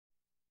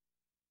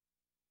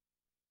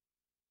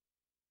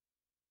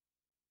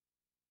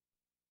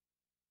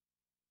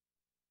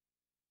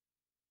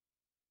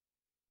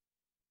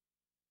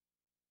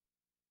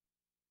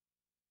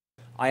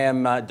I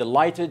am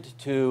delighted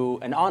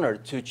and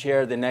honored to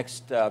chair the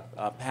next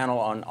panel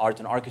on art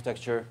and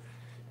architecture.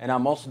 And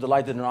I'm also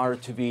delighted and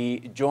honored to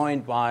be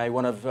joined by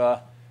one of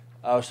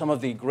some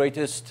of the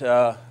greatest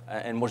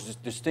and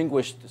most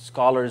distinguished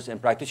scholars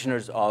and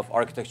practitioners of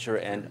architecture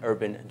and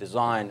urban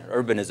design,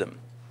 urbanism,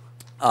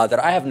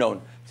 that I have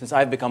known since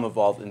I've become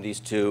involved in these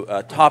two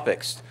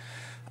topics.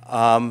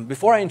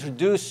 Before I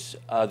introduce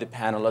the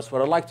panelists,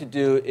 what I'd like to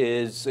do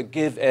is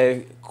give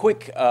a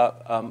quick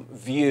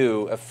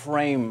view, a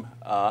frame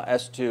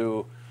as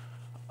to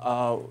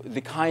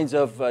the kinds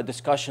of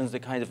discussions, the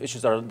kinds of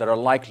issues that are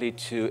likely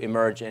to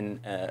emerge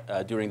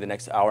during the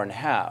next hour and a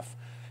half.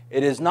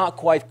 It is not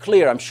quite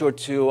clear, I'm sure,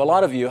 to a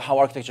lot of you how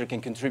architecture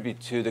can contribute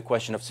to the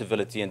question of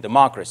civility and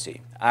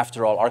democracy.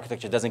 After all,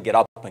 architecture doesn't get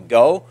up and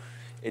go.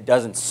 It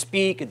doesn't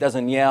speak, it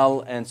doesn't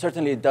yell, and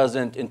certainly it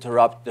doesn't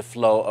interrupt the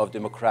flow of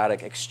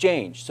democratic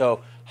exchange.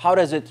 So how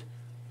does it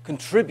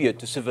contribute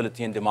to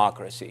civility and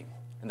democracy?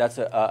 And that's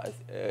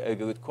a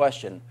good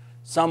question.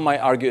 Some might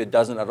argue it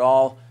doesn't at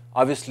all.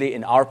 Obviously,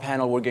 in our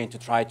panel, we're going to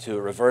try to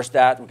reverse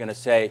that. We're going to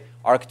say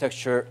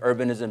architecture,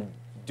 urbanism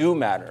do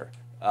matter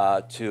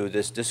to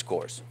this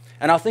discourse.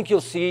 And I think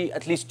you'll see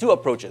at least two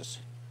approaches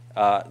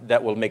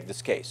that will make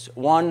this case.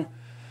 One,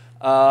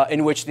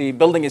 in which the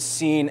building is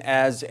seen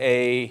as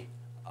an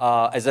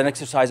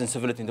exercise in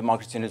civility and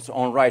democracy in its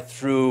own right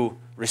through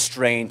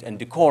restraint and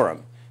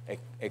decorum,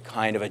 a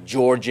kind of a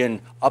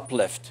Georgian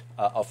uplift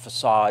of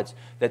facades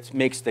that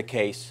makes the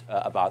case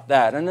about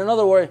that. And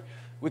another way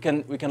we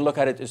can look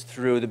at it is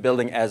through the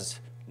building as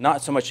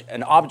not so much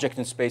an object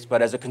in space,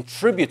 but as a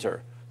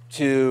contributor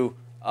to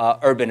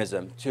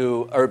urbanism,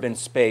 to urban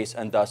space,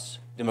 and thus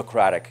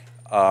democratic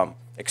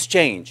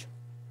exchange.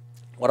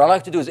 What I'd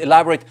like to do is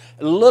elaborate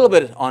a little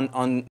bit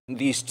on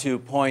these 2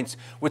 points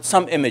with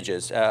some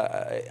images.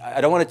 I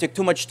don't want to take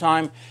too much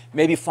time,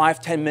 maybe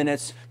 5–10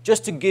 minutes,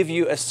 just to give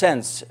you a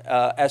sense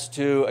as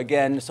to,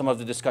 again, some of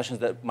the discussions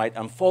that might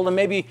unfold, and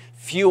maybe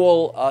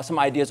fuel some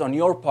ideas on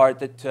your part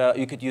that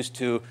you could use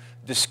to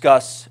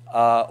discuss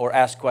or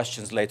ask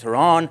questions later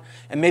on.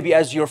 And maybe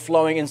as you're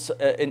flowing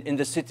in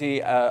the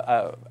city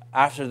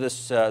after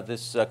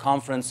this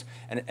conference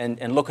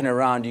and looking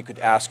around, you could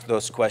ask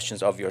those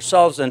questions of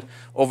yourselves, and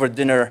over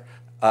dinner,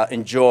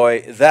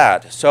 enjoy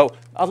that. So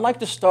I'd like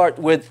to start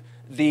with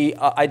the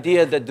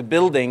idea that the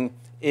building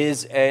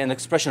is an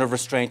expression of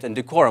restraint and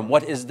decorum.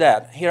 What is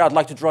that? Here I'd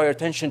like to draw your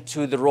attention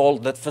to the role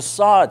that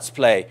facades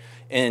play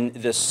in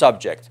this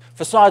subject.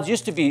 Facades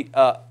used to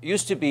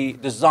be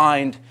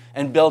designed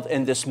and built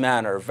in this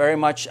manner, very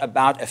much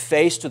about a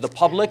face to the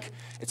public.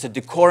 It's a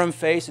decorum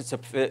face. It's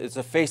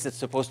a face that's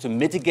supposed to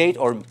mitigate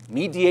or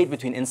mediate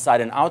between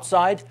inside and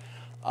outside.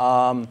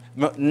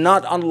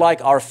 Not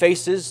unlike our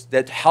faces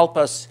that help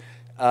us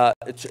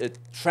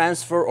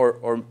transfer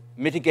or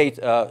mitigate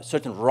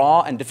certain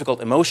raw and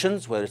difficult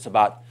emotions, whether it's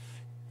about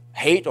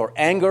hate or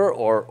anger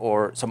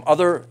or some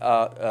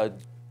other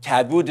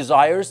taboo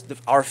desires.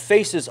 Our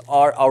faces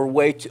are our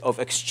way of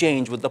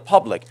exchange with the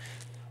public.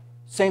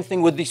 Same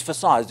thing with these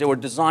facades. They were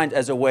designed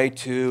as a way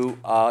to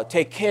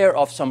take care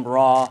of some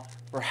raw,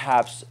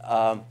 perhaps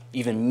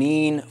even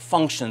mean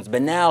functions,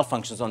 banal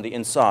functions on the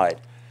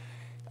inside.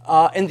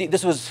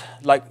 This was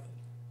like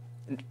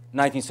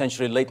 19th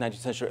century, late 19th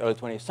century, early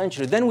 20th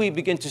century. Then we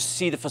begin to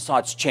see the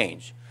facades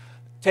change,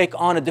 take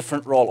on a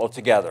different role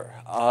altogether,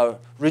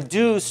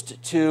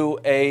 reduced to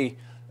a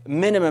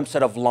minimum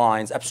set of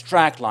lines,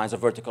 abstract lines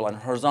of vertical and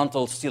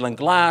horizontal, steel and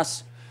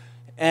glass.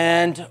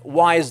 And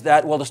why is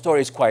that? Well, the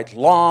story is quite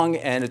long,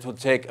 and it would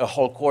take a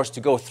whole course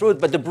to go through it.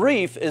 But the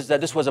brief is that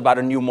this was about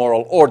a new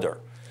moral order.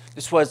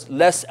 This was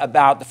less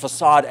about the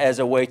facade as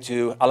a way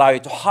to allow you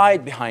to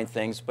hide behind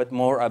things, but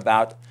more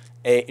about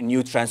a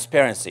new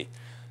transparency.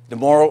 The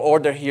moral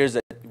order here is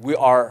that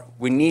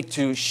we need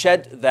to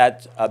shed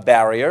that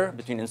barrier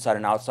between inside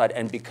and outside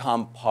and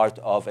become part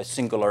of a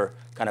singular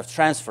kind of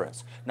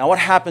transference. Now, what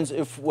happens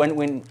if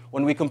when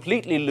we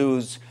completely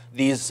lose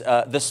this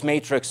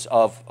matrix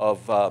of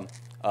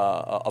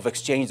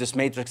exchange, this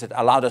matrix that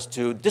allowed us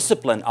to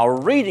discipline our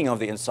reading of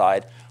the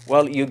inside?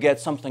 Well, you get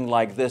something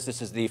like this.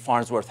 This is the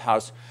Farnsworth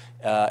House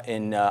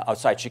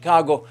outside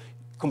Chicago,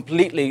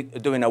 completely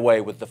doing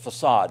away with the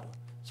facade,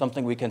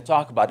 something we can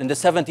talk about. In the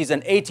 70s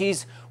and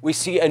 80s, we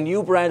see a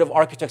new brand of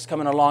architects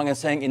coming along and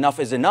saying enough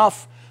is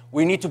enough.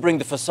 We need to bring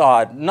the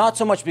facade, not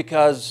so much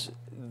because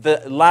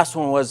the last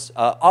one was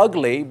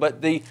ugly,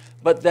 but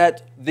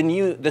that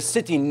the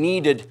city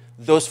needed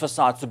those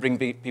facades to bring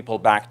people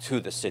back to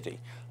the city.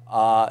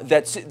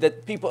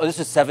 That people, this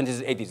is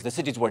 70s, 80s, the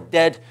cities were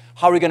dead.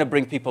 How are we going to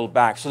bring people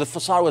back? So the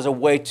facade was a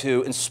way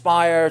to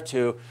inspire,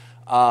 to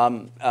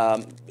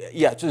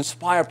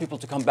inspire people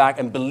to come back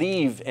and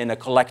believe in a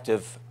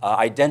collective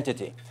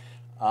identity.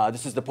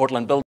 This is the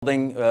Portland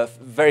building,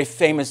 very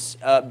famous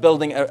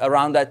building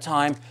around that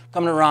time,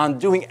 coming around,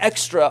 doing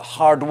extra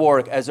hard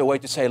work as a way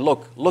to say,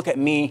 look at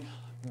me,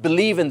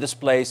 believe in this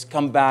place,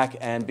 come back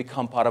and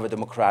become part of a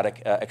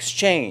democratic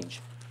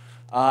exchange.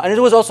 And it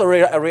was also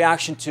a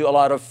reaction to a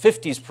lot of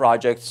 50s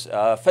projects,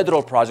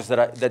 federal projects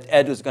that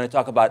Ed was going to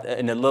talk about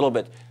in a little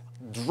bit,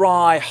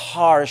 dry,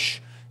 harsh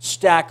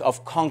stack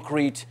of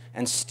concrete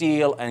and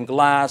steel and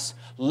glass,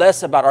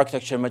 less about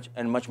architecture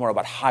and much more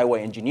about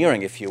highway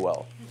engineering, if you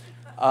will.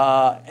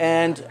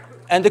 And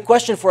the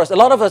question for us, a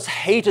lot of us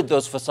hated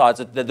those facades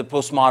that the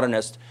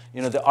postmodernists,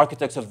 the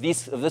architects of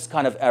this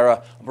kind of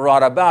era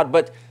brought about.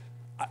 But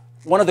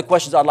one of the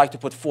questions I'd like to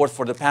put forth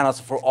for the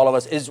panelists, for all of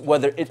us, is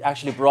whether it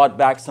actually brought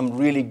back some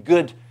really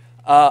good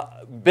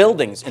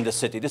buildings in the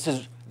city. This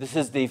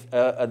is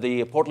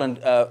the Portland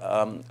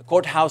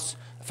courthouse,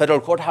 federal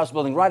courthouse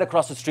building right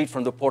across the street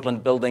from the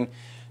Portland building,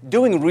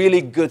 doing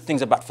really good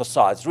things about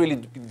facades, really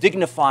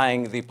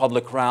dignifying the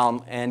public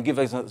realm and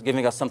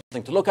giving us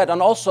something to look at,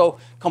 and also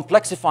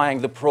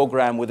complexifying the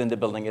program within the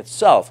building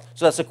itself.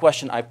 So that's a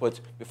question I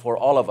put before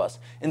all of us.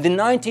 In the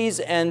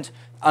 90s and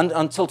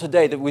until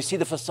today, that we see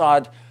the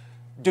facade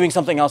doing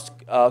something else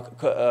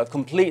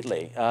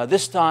completely.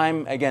 This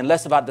time, again,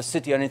 less about the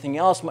city or anything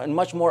else, and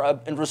much more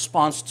in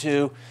response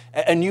to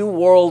a new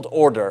world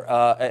order,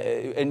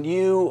 a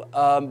new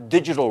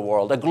digital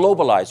world, a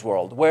globalized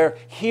world, where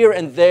here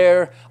and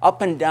there,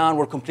 up and down,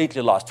 we're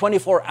completely lost.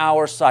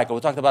 24-hour cycle.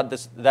 We talked about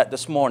that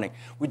this morning.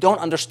 We don't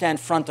understand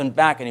front and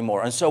back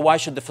anymore. And so why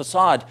should the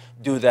facade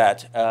do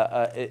that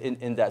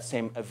in that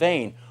same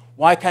vein?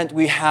 Why can't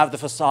we have the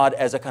facade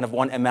as a kind of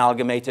one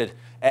amalgamated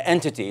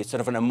entity? It's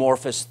sort of an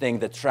amorphous thing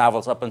that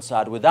travels up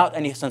inside without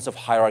any sense of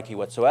hierarchy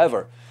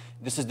whatsoever.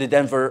 This is the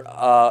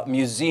Denver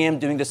Museum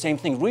doing the same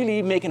thing,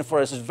 really making for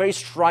us a very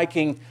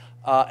striking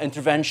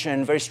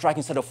intervention, very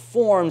striking set of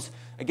forms,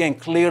 again,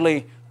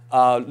 clearly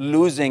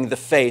losing the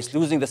face,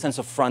 losing the sense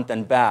of front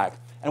and back.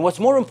 And what's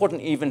more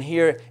important even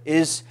here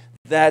is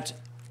that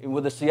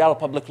with the Seattle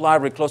Public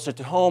Library closer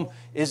to home,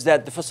 is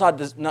that the facade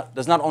does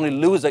not only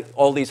lose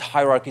all these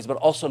hierarchies, but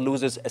also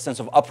loses a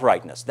sense of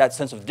uprightness. That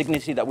sense of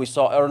dignity that we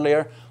saw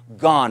earlier,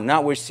 gone.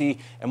 Now we see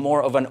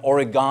more of an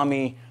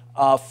origami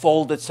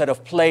folded set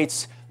of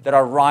plates that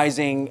are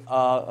rising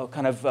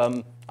kind of,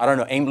 I don't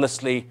know,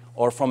 aimlessly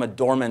or from a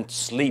dormant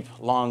sleep,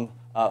 long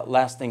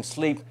lasting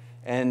sleep,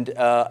 and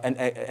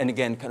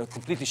again, kind of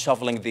completely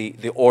shuffling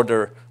the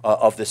order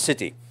of the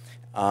city.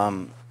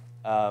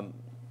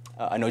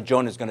 I know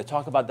Joan is going to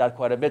talk about that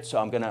quite a bit, so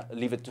I'm going to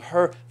leave it to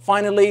her.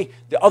 Finally,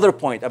 the other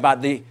point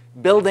about the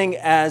building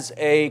as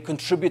a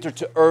contributor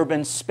to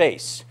urban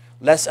space.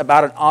 Less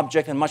about an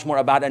object and much more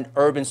about an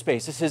urban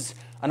space. This is,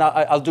 and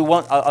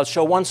I'll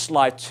show one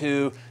slide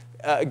to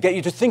get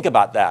you to think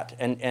about that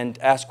and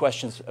ask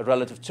questions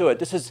relative to it.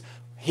 This is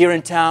here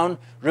in town,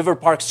 River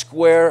Park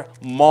Square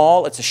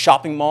Mall. It's a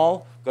shopping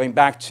mall, going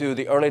back to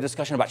the earlier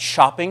discussion about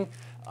shopping.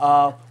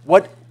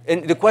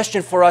 And the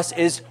question for us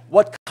is,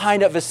 what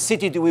kind of a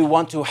city do we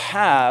want to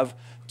have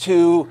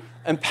to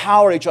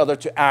empower each other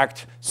to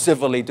act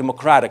civilly,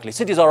 democratically?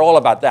 Cities are all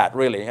about that,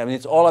 really. I mean,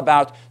 it's all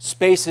about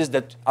spaces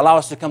that allow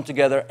us to come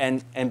together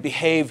and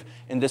behave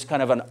in this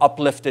kind of an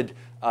uplifted,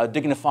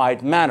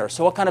 dignified manner.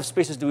 So what kind of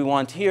spaces do we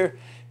want here?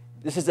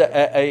 This is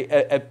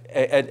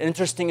an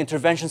interesting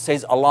intervention,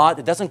 says a lot.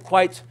 It doesn't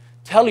quite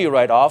tell you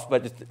right off,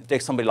 but it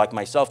takes somebody like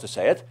myself to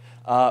say it.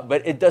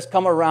 But it does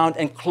come around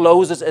and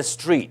closes a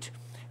street.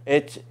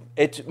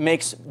 It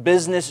makes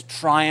business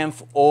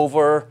triumph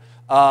over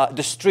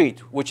the street,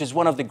 which is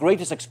one of the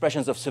greatest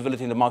expressions of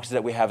civility and democracy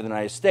that we have in the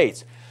United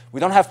States.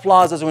 We don't have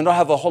plazas, and we don't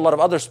have a whole lot of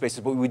other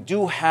spaces, but we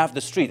do have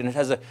the street, and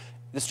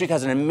the street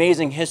has an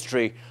amazing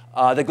history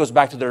that goes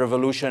back to the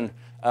Revolution.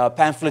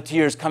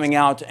 Pamphleteers coming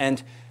out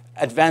and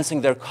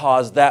advancing their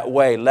cause that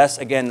way, less,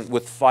 again,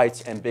 with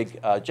fights and big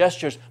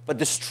gestures, but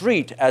the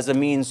street as a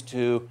means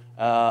to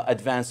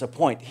advance a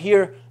point.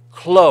 Here,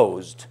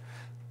 closed.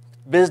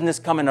 Business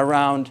coming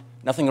around,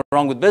 nothing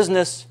wrong with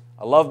business,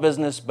 I love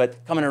business,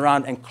 but coming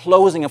around and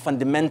closing a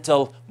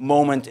fundamental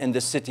moment in the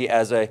city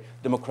as a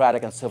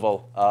democratic and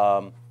civil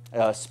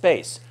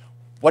space.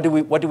 What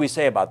do we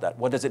say about that?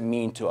 What does it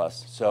mean to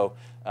us? So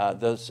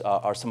those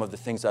are some of the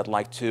things I'd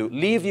like to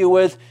leave you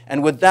with.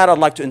 And with that, I'd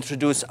like to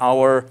introduce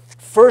our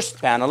first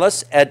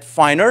panelist, Ed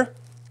Feiner.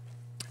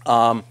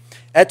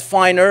 Ed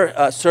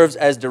Feiner serves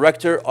as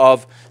director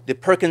of the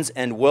Perkins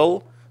and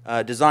Will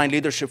Design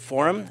Leadership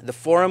Forum. The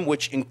forum,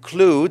 which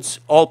includes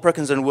all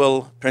Perkins and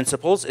Will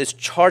principles, is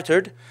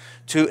chartered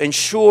to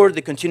ensure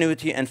the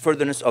continuity and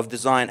furtherance of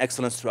design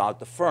excellence throughout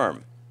the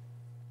firm.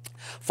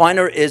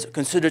 Feiner is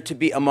considered to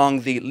be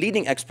among the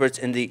leading experts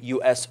in the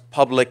U.S.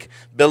 public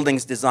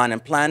buildings design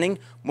and planning,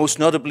 most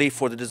notably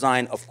for the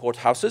design of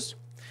courthouses.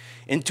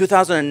 In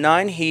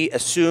 2009, he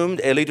assumed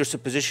a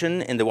leadership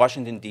position in the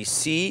Washington,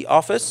 D.C.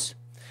 office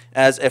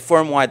as a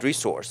firm-wide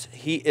resource.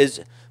 He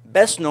is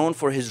best known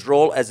for his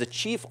role as the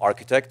chief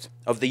architect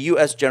of the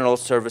U.S. General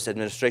Service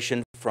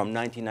Administration from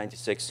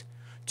 1996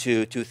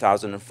 to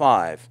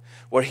 2005,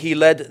 where he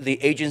led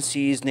the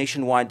agency's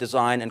nationwide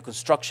design and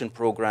construction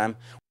program.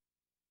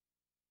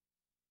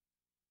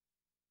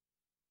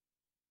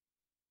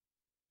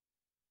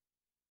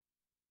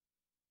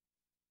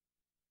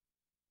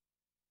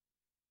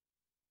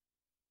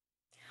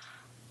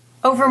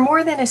 Over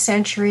more than a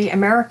century,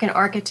 American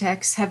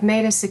architects have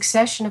made a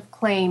succession of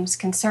claims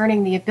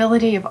concerning the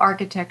ability of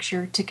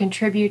architecture to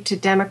contribute to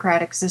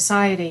democratic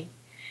society.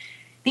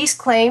 These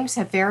claims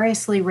have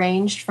variously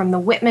ranged from the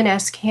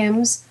Whitman-esque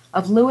hymns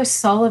of Louis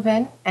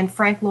Sullivan and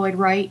Frank Lloyd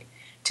Wright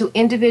to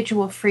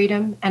individual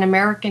freedom and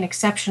American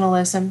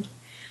exceptionalism,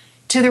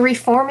 to the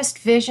reformist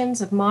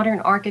visions of modern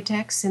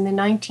architects in the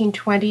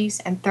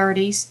 1920s and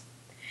 30s,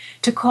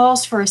 to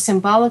calls for a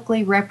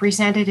symbolically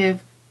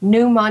representative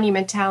new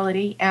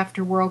monumentality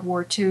after World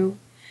War II,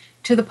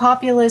 to the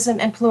populism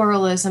and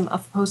pluralism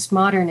of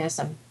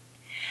postmodernism.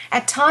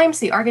 At times,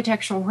 the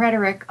architectural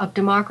rhetoric of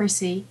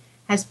democracy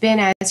has been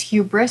as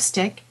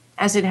hubristic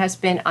as it has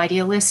been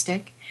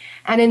idealistic,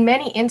 and in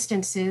many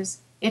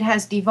instances, it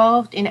has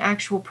devolved in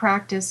actual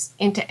practice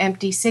into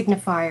empty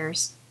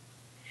signifiers.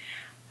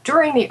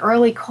 During the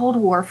early Cold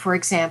War, for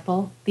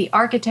example, the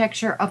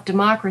architecture of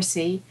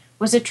democracy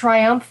was a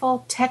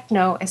triumphal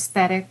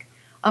techno-aesthetic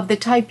of the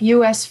type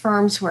U.S.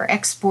 firms were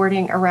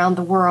exporting around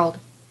the world.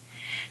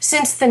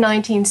 Since the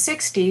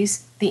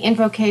 1960s, the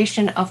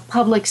invocation of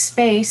public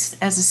space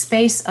as a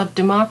space of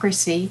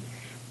democracy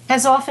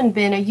has often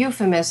been a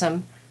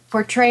euphemism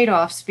for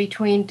trade-offs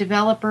between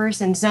developers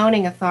and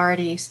zoning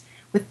authorities,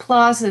 with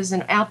plazas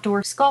and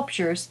outdoor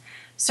sculptures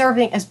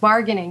serving as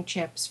bargaining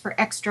chips for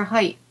extra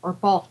height or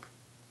bulk.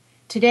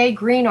 Today,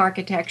 green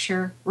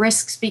architecture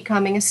risks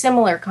becoming a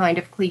similar kind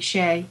of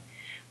cliché,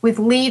 with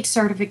LEED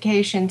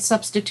certification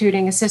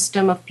substituting a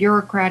system of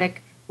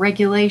bureaucratic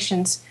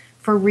regulations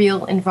for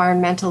real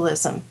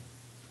environmentalism.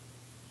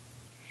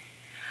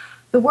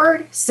 The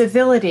word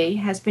civility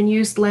has been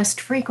used less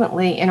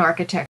frequently in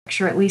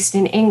architecture, at least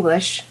in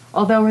English,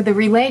 although the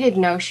related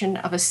notion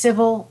of a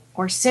civil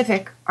or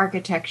civic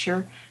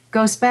architecture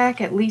goes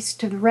back at least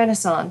to the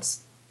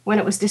Renaissance, when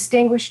it was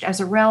distinguished as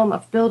a realm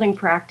of building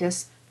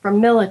practice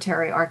from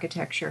military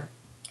architecture.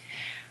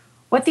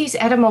 What these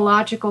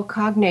etymological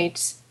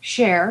cognates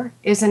share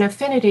is an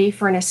affinity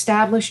for an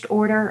established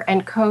order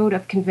and code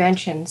of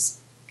conventions.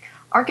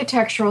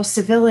 Architectural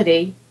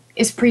civility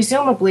is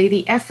presumably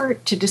the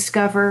effort to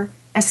discover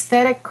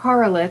aesthetic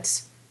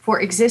correlates for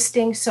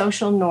existing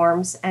social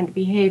norms and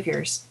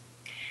behaviors.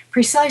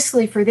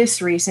 Precisely for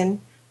this reason,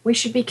 we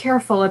should be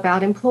careful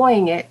about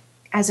employing it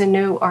as a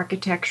new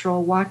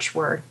architectural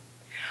watchword.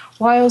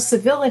 While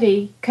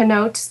civility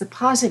connotes the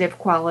positive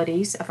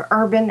qualities of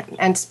urban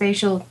and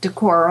spatial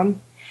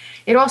decorum,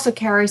 it also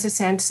carries a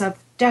sense of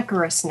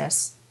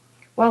decorousness.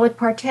 While it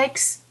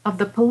partakes of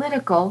the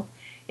political,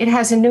 it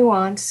has a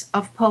nuance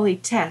of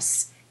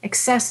politesse,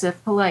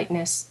 excessive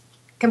politeness.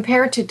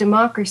 Compared to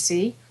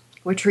democracy,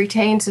 which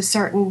retains a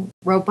certain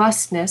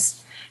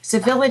robustness,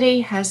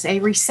 civility has a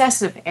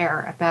recessive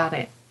air about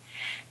it.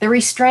 The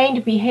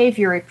restrained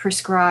behavior it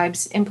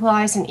prescribes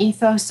implies an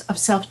ethos of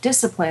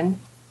self-discipline,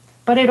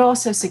 but it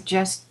also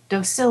suggests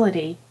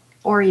docility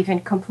or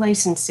even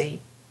complacency.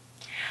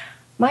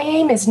 My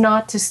aim is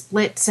not to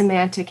split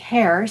semantic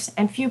hairs,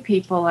 and few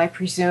people, I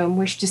presume,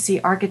 wish to see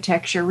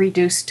architecture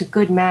reduced to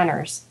good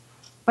manners.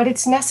 But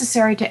it's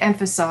necessary to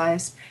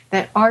emphasize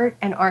that art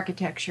and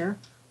architecture,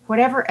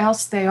 whatever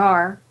else they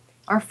are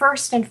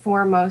first and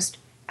foremost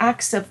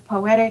acts of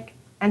poetic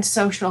and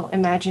social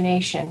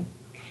imagination.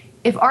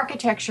 If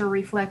architecture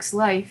reflects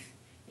life,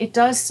 it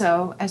does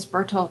so, as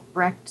Bertolt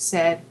Brecht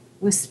said,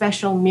 with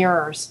special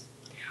mirrors.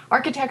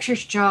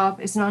 Architecture's job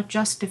is not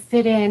just to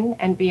fit in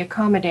and be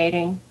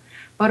accommodating,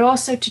 but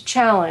also to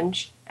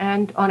challenge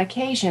and, on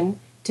occasion,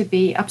 to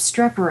be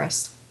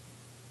obstreperous.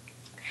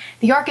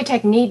 The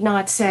architect need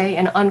not say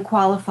an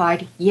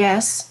unqualified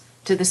yes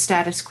to the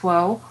status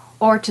quo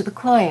or to the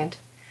client.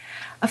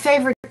 A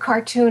favorite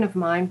cartoon of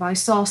mine by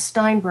Saul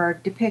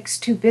Steinberg depicts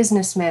two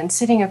businessmen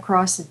sitting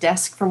across a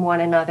desk from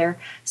one another,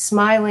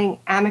 smiling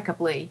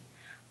amicably,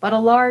 but a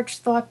large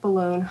thought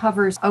balloon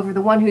hovers over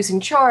the one who's in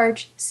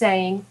charge,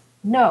 saying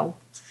no.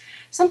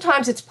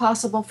 Sometimes it's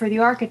possible for the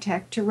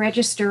architect to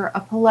register a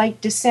polite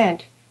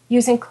dissent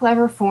using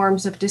clever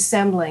forms of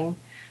dissembling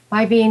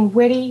by being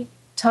witty,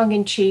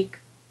 tongue-in-cheek,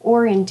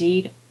 or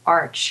indeed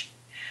arch.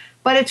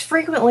 But it's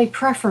frequently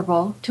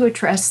preferable to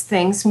address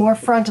things more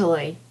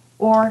frontally,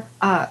 or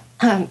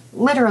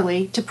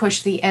literally to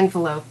push the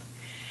envelope.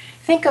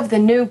 Think of the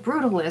new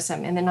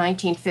brutalism in the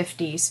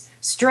 1950s,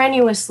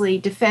 strenuously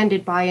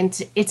defended by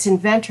its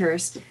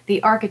inventors,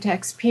 the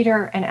architects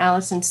Peter and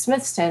Alison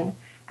Smithson,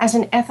 as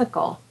an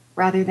ethical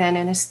rather than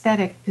an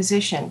aesthetic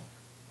position.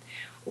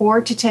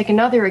 Or to take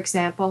another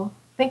example,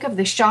 think of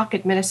the shock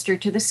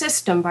administered to the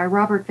system by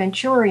Robert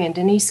Venturi and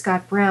Denise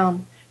Scott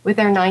Brown with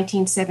their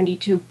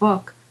 1972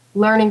 book,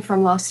 Learning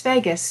from Las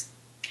Vegas,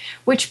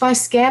 which by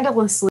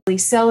scandalously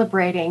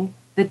celebrating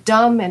the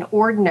dumb and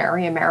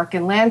ordinary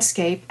American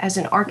landscape as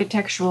an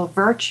architectural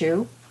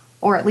virtue,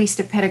 or at least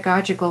a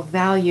pedagogical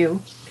value,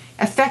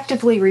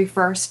 effectively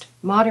reversed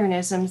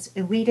modernism's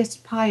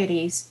elitist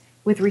pieties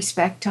with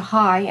respect to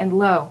high and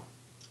low.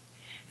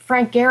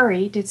 Frank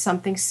Gehry did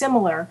something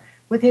similar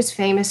with his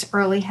famous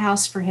early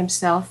house for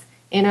himself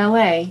in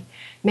LA,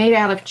 made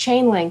out of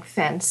chain link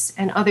fence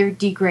and other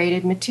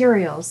degraded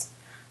materials,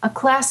 a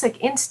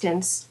classic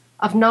instance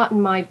of not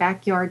in my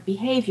backyard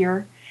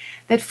behavior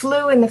that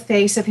flew in the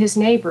face of his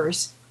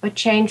neighbors but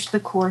changed the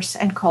course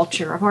and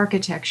culture of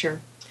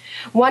architecture.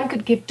 One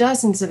could give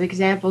dozens of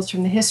examples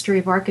from the history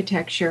of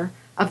architecture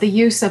of the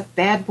use of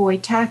bad boy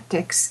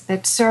tactics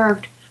that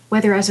served,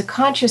 whether as a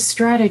conscious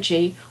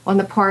strategy on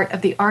the part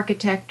of the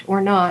architect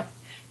or not,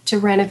 to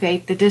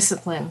renovate the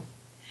discipline.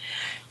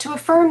 To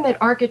affirm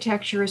that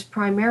architecture is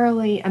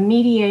primarily a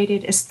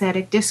mediated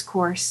aesthetic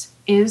discourse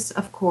is,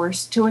 of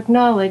course, to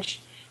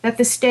acknowledge that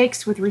the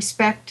stakes with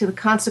respect to the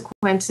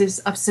consequences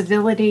of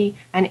civility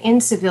and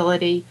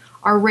incivility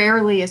are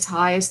rarely as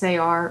high as they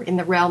are in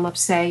the realm of,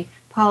 say,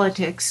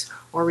 politics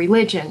or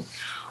religion.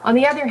 On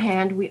the other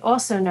hand, we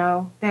also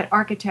know that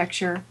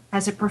architecture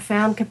has a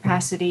profound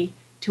capacity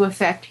to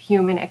affect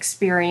human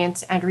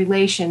experience and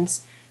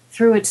relations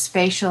through its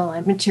spatial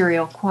and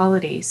material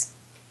qualities.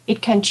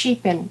 It can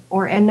cheapen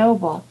or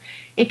ennoble.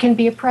 It can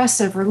be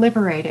oppressive or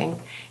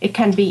liberating. It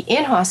can be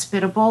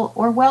inhospitable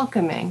or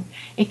welcoming.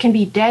 It can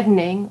be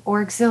deadening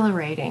or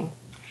exhilarating.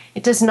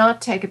 It does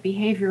not take a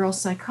behavioral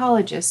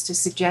psychologist to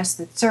suggest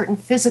that certain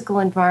physical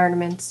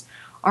environments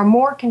are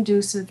more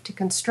conducive to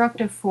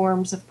constructive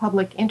forms of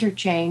public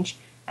interchange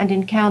and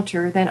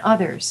encounter than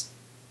others.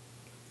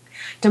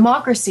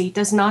 Democracy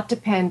does not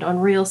depend on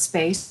real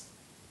space.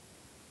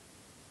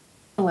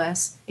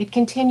 Nonetheless, it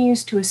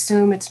continues to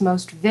assume its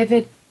most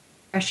vivid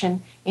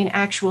expression in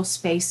actual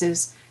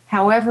spaces,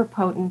 however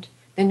potent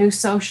the new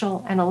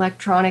social and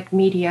electronic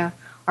media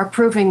are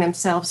proving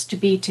themselves to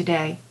be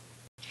today.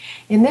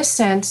 In this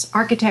sense,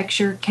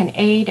 architecture can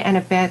aid and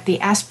abet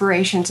the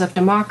aspirations of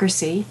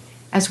democracy,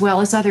 as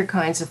well as other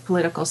kinds of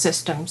political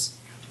systems.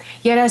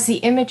 Yet as the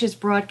images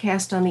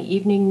broadcast on the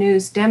evening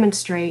news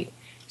demonstrate,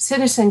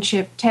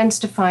 citizenship tends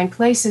to find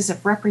places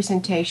of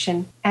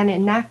representation and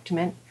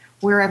enactment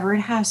wherever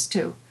it has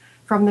to,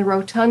 from the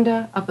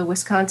rotunda of the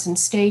Wisconsin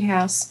State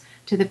House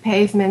to the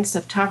pavements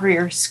of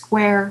Tahrir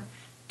Square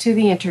to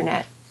the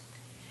internet.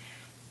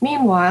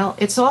 Meanwhile,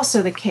 it's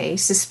also the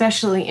case,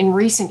 especially in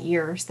recent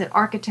years, that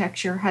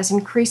architecture has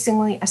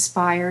increasingly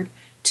aspired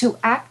to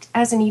act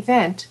as an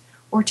event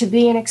or to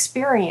be an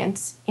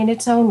experience in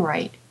its own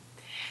right.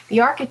 The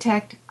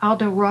architect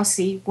Aldo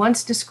Rossi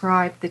once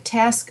described the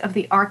task of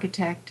the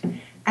architect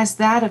as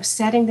that of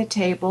setting the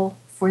table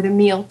for the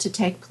meal to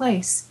take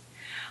place.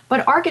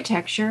 But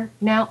architecture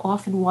now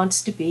often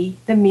wants to be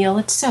the meal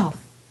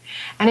itself.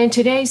 And in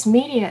today's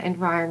media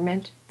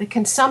environment, the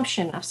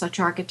consumption of such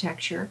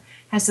architecture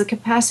has the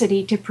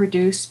capacity to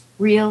produce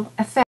real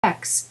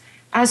effects,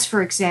 as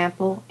for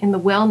example in the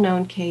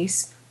well-known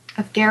case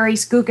of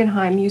Gary's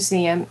Guggenheim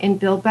Museum in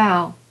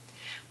Bilbao,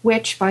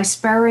 which, by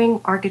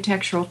spurring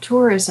architectural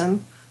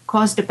tourism,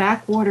 caused a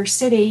backwater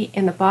city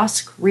in the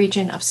Basque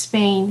region of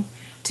Spain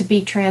to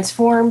be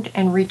transformed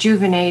and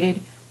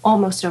rejuvenated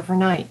almost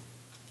overnight.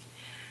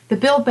 The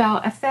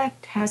Bilbao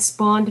effect has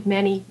spawned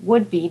many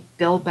would-be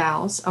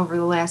Bilbaos over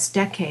the last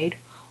decade,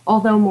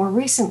 although more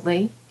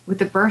recently, with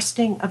the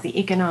bursting of the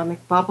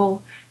economic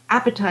bubble,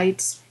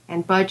 appetites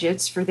and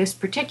budgets for this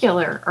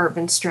particular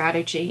urban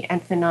strategy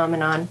and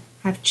phenomenon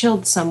have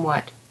chilled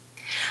somewhat.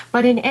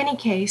 But in any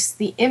case,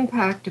 the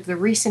impact of the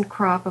recent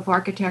crop of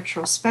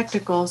architectural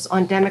spectacles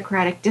on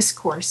democratic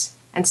discourse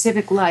and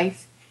civic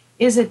life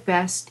is at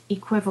best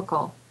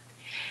equivocal.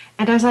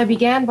 And as I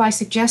began by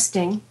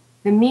suggesting,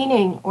 the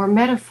meaning or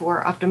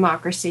metaphor of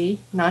democracy,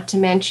 not to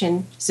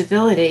mention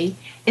civility,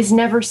 is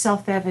never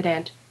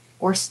self-evident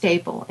or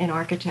stable in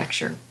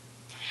architecture.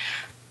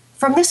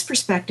 From this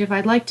perspective,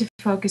 I'd like to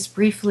focus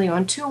briefly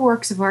on two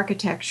works of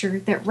architecture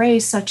that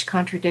raise such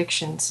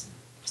contradictions.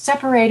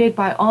 Separated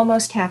by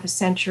almost half a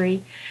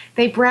century,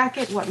 they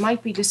bracket what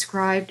might be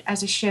described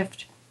as a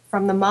shift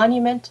from the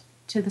monument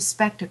to the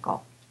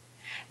spectacle.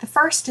 The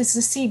first is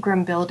the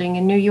Seagram Building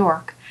in New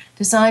York,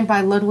 designed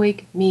by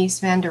Ludwig Mies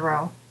van der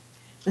Rohe.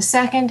 The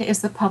second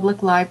is the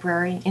Public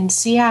Library in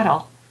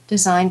Seattle,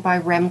 designed by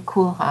Rem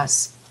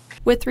Koolhaas.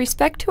 With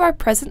respect to our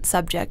present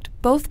subject,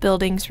 both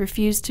buildings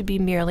refuse to be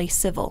merely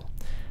civil.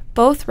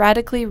 Both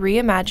radically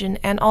reimagine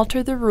and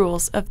alter the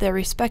rules of their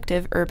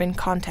respective urban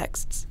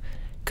contexts.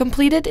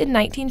 Completed in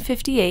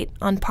 1958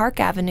 on Park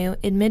Avenue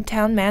in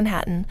Midtown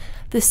Manhattan,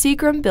 the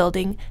Seagram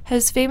Building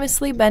has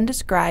famously been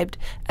described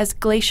as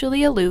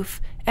glacially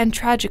aloof and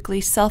tragically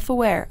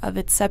self-aware of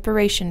its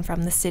separation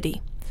from the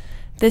city.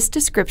 This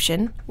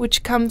description,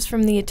 which comes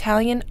from the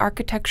Italian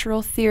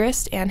architectural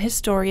theorist and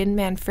historian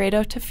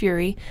Manfredo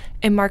Tafuri,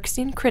 a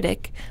Marxian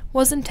critic,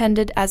 was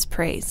intended as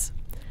praise.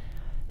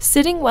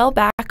 Sitting well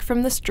back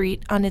from the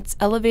street on its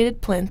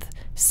elevated plinth,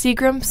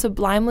 Seagram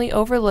sublimely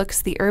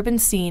overlooks the urban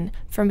scene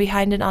from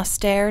behind an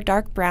austere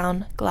dark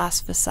brown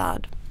glass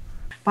facade.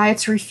 By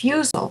its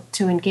refusal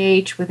to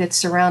engage with its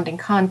surrounding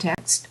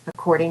context,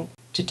 according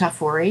to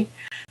Tafuri,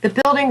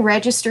 the building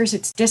registers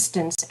its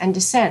distance and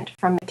dissent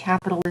from the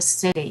capitalist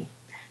city.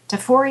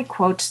 Tafuri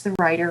quotes the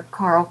writer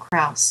Karl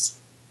Kraus.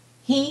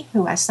 "He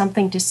who has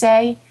something to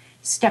say,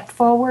 step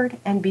forward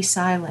and be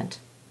silent."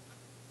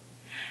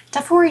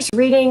 Tafuri's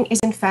reading is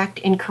in fact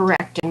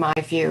incorrect in my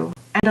view,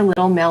 and a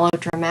little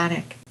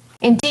melodramatic.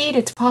 Indeed,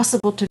 it's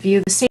possible to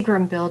view the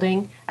Seagram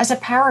Building as a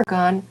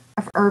paragon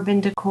of urban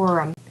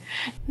decorum.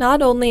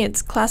 Not only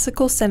its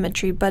classical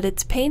symmetry, but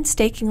its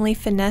painstakingly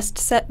finessed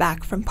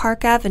setback from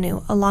Park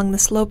Avenue along the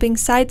sloping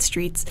side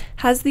streets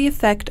has the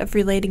effect of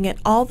relating it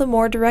all the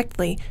more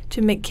directly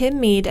to McKim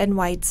Mead and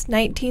White's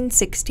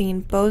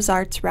 1916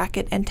 Beaux-Arts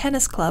Racket and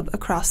Tennis Club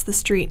across the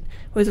street,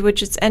 with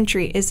which its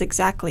entry is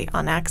exactly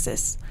on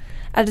axis.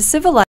 At a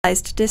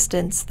civilized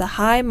distance, the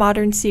high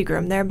modern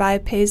Seagram thereby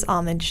pays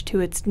homage to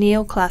its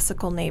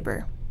neoclassical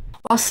neighbor.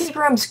 While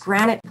Seagram's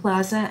granite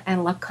plaza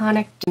and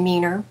laconic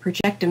demeanor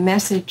project a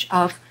message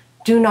of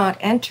 "do not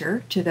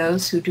enter" to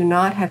those who do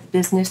not have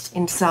business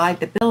inside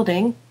the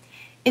building,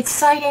 its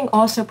siting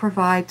also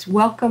provides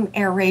welcome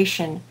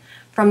aeration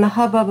from the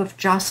hubbub of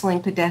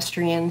jostling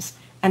pedestrians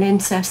and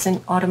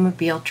incessant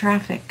automobile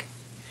traffic.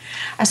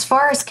 As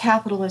far as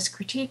capitalist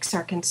critiques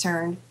are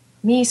concerned,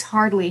 Mies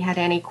hardly had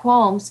any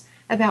qualms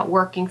about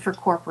working for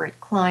corporate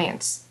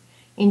clients.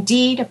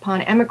 Indeed,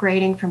 upon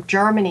emigrating from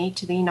Germany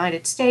to the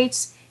United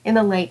States in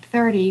the late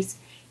 30s,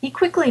 he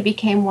quickly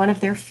became one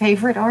of their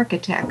favorite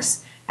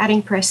architects,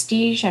 adding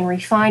prestige and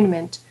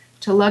refinement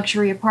to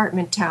luxury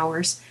apartment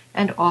towers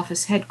and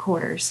office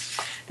headquarters.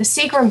 The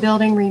Seagram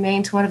building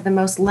remains one of the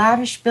most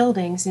lavish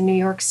buildings in New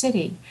York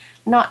City,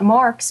 not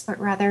Marx, but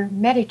rather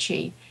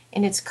Medici,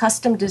 in its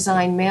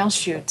custom-designed mail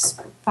chutes,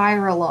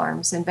 fire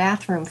alarms, and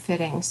bathroom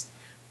fittings,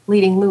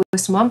 leading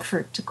Louis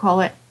Mumford to call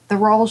it the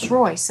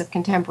Rolls-Royce of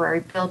contemporary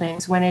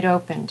buildings when it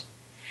opened.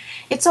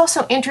 It's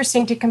also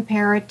interesting to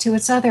compare it to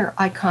its other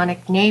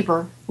iconic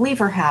neighbor,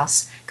 Lever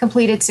House,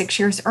 completed 6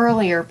 years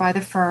earlier by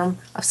the firm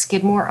of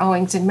Skidmore,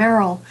 Owings and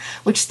Merrill,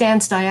 which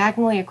stands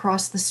diagonally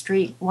across the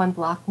street 1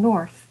 block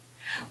north.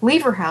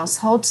 Lever House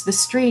holds the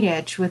street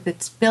edge with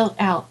its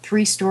built-out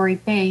 3-story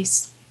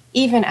base,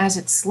 even as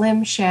its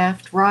slim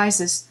shaft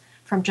rises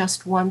from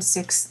just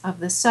 1/6 of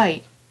the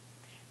site.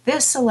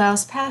 This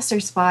allows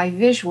passers-by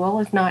visual,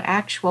 if not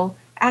actual,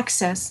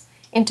 access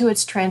into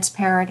its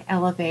transparent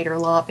elevator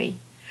lobby.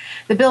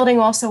 The building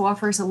also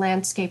offers a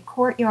landscape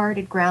courtyard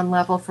at ground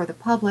level for the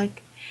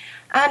public,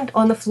 and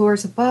on the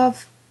floors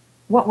above,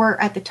 what were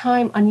at the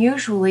time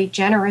unusually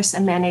generous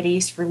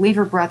amenities for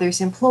Lever Brothers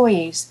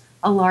employees,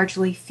 a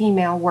largely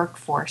female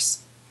workforce.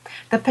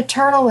 The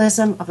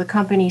paternalism of the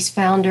company's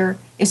founder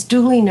is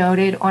duly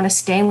noted on a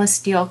stainless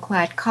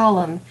steel-clad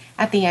column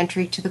at the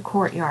entry to the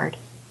courtyard.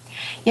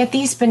 Yet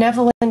these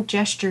benevolent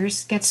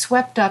gestures get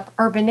swept up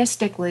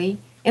urbanistically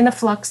in the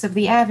flux of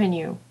the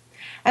avenue,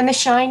 and the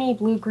shiny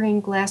blue-green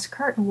glass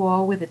curtain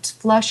wall with its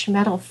flush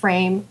metal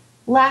frame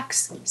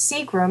lacks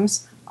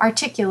Seagram's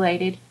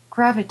articulated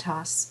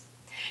gravitas.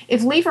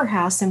 If Lever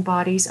House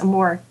embodies a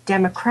more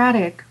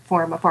democratic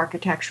form of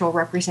architectural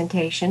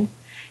representation,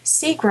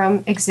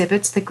 Seagram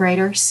exhibits the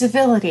greater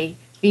civility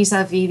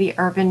vis-à-vis the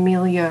urban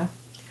milieu.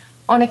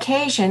 On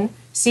occasion,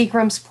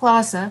 Seagram's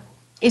plaza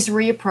is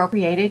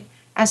reappropriated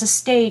as a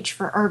stage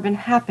for urban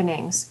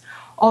happenings,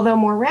 although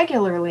more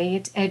regularly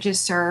its edges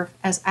serve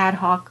as ad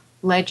hoc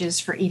ledges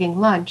for eating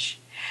lunch.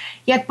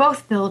 Yet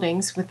both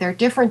buildings, with their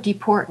different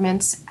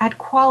deportments, add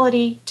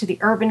quality to the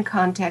urban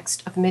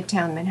context of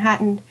Midtown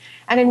Manhattan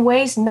and in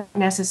ways not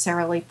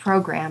necessarily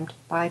programmed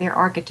by their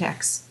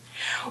architects.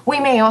 We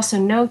may also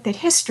note that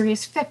history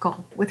is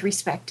fickle with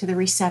respect to the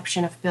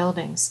reception of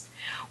buildings.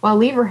 While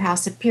Lever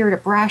House appeared a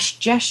brash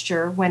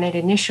gesture when it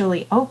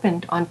initially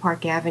opened on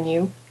Park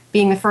Avenue,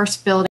 being the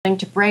first building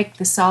to break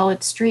the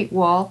solid street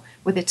wall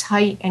with its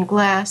height and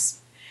glass,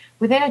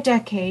 within a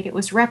decade it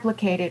was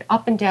replicated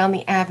up and down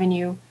the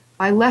avenue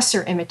by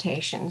lesser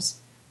imitations,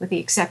 with the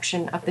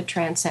exception of the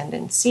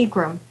transcendent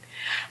Seagram.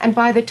 And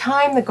by the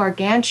time the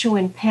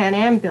gargantuan Pan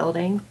Am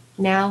building,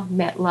 now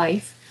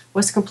MetLife,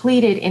 was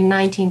completed in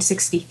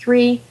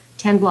 1963,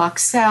 10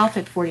 blocks south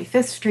at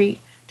 45th Street,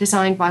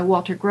 designed by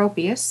Walter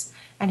Gropius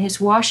and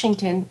his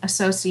Washington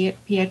associate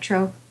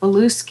Pietro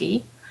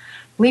Beluschi,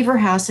 Lever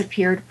House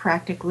appeared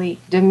practically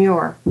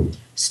demure.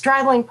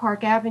 Straddling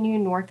Park Avenue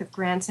north of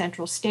Grand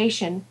Central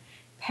Station,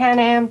 Pan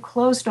Am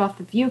closed off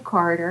the view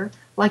corridor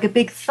like a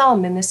big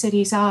thumb in the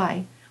city's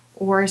eye,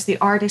 or as the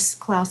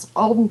artist Klaus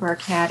Oldenburg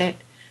had it,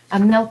 a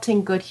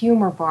melting good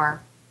humor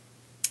bar.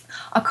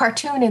 A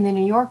cartoon in the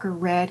New Yorker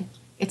read,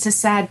 "It's a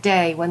sad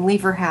day when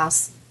Lever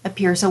House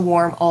appears a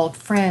warm old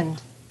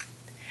friend."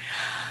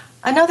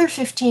 Another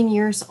 15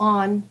 years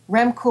on,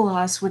 Rem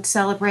Koolhaas would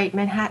celebrate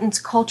Manhattan's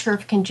culture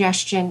of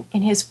congestion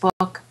in his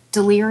book,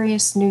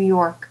 Delirious New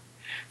York.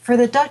 For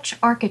the Dutch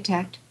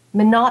architect,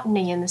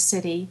 monotony in the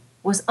city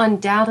was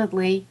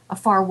undoubtedly a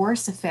far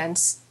worse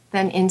offense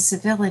than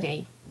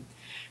incivility.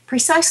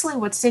 Precisely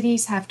what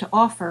cities have to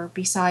offer,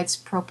 besides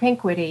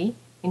propinquity,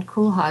 in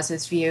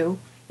Koolhaas's view,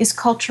 is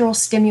cultural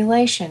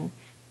stimulation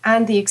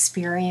and the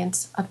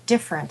experience of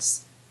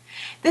difference.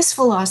 This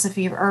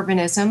philosophy of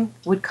urbanism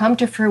would come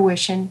to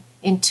fruition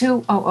in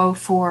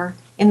 2004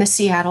 in the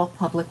Seattle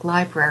Public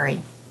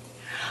Library.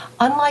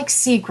 Unlike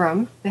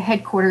Seagram, the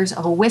headquarters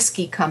of a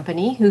whiskey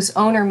company whose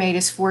owner made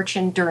his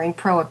fortune during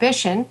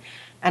Prohibition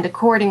and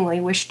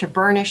accordingly wished to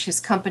burnish his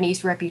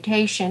company's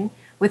reputation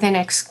with an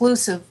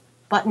exclusive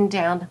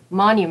button-down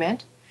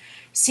monument,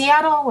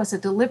 Seattle was a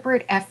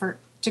deliberate effort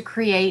to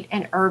create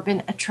an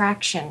urban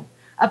attraction,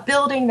 a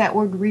building that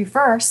would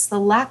reverse the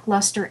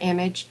lackluster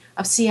image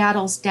of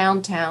Seattle's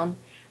downtown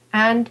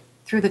and,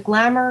 through the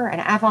glamour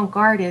and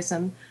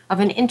avant-gardism of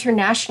an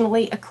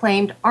internationally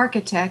acclaimed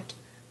architect,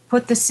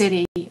 put the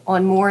city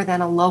on more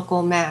than a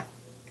local map.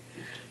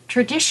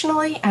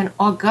 Traditionally an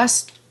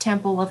august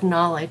temple of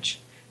knowledge,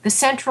 the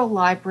Central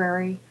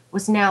Library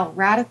was now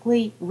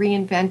radically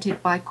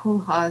reinvented by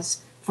Koolhaas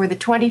for the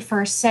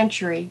 21st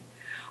century,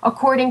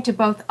 according to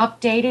both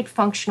updated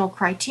functional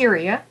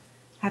criteria,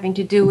 having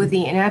to do with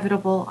the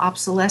inevitable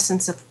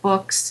obsolescence of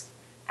books,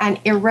 and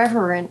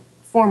irreverent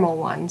formal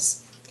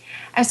ones.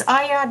 As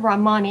Ayad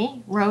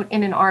Rahmani wrote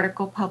in an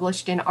article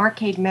published in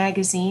Arcade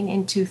magazine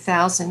in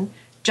 2000,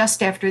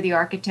 just after the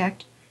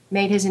architect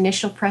made his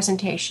initial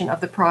presentation of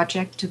the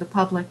project to the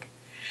public,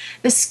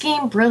 the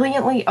scheme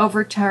brilliantly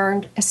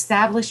overturned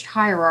established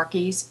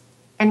hierarchies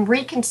and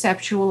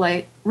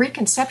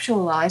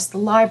reconceptualized the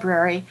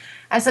library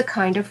as a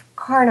kind of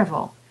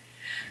carnival.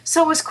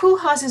 So was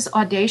Koolhaas's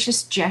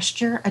audacious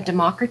gesture a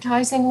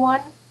democratizing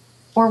one,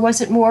 or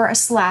was it more a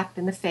slap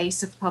in the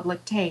face of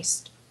public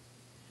taste?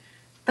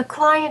 The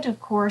client, of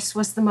course,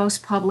 was the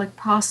most public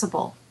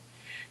possible.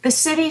 The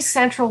city's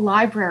central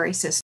library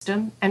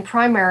system and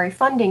primary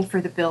funding for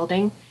the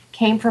building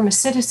came from a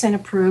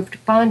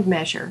citizen-approved bond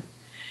measure.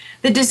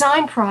 The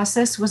design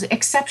process was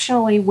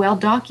exceptionally well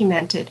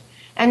documented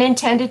and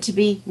intended to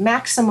be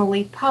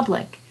maximally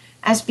public,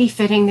 as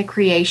befitting the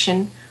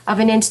creation of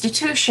an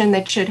institution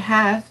that should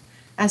have,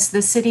 as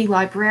the city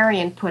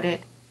librarian put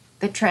it,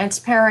 the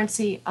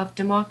transparency of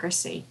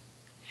democracy.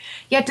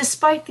 Yet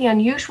despite the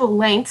unusual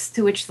lengths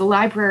to which the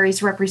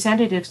library's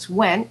representatives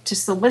went to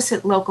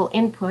solicit local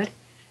input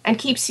and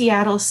keep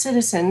Seattle's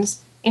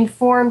citizens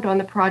informed on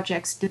the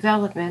project's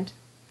development,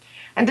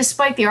 and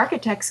despite the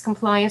architect's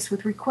compliance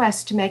with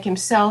requests to make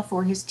himself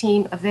or his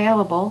team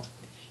available,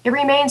 it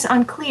remains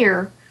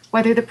unclear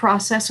whether the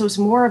process was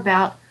more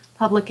about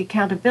public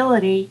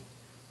accountability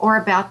or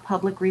about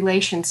public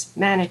relations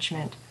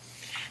management.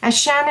 As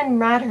Shannon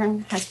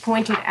Mattern has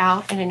pointed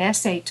out in an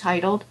essay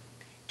titled,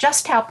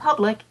 "Just How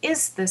Public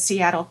is the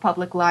Seattle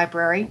Public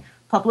Library?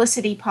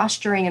 Publicity,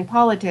 Posturing, and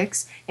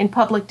Politics in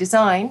Public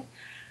Design?"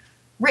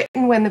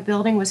 written when the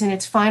building was in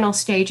its final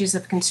stages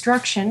of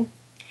construction,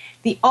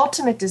 the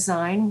ultimate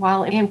design,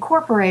 while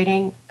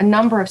incorporating a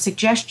number of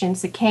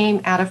suggestions that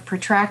came out of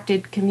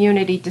protracted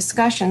community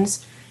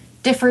discussions,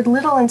 differed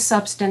little in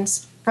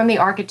substance from the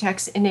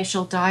architect's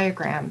initial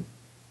diagram.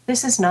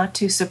 This is not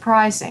too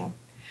surprising.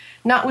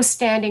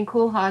 Notwithstanding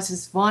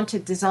Koolhaas's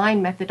vaunted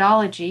design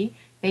methodology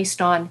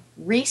based on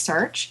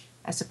research,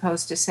 as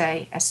opposed to,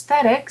 say,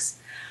 aesthetics,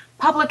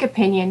 public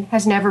opinion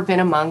has never been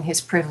among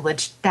his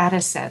privileged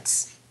data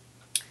sets.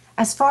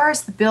 As far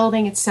as the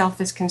building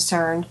itself is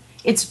concerned,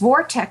 its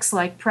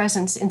vortex-like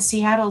presence in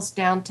Seattle's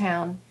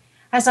downtown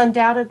has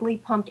undoubtedly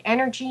pumped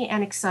energy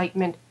and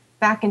excitement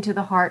back into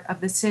the heart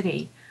of the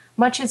city,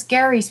 much as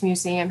Gary's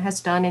museum has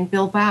done in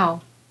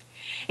Bilbao.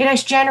 It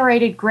has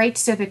generated great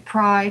civic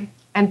pride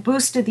and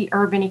boosted the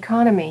urban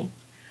economy.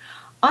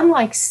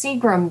 Unlike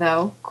Seagram,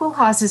 though,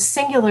 Koolhaas's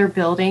singular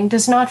building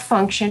does not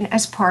function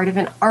as part of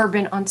an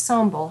urban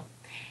ensemble.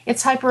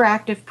 Its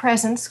hyperactive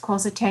presence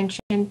calls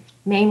attention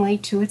mainly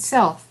to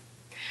itself.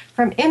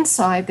 From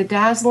inside, the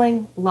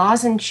dazzling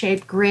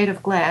lozenge-shaped grid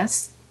of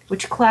glass,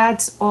 which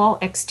clads all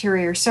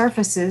exterior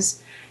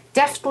surfaces,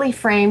 deftly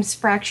frames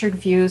fractured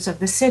views of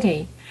the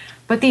city.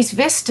 But these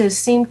vistas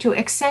seem to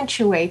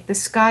accentuate the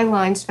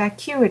skyline's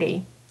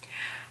vacuity.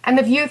 And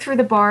the view through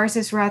the bars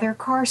is rather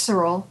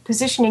carceral,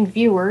 positioning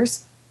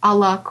viewers, a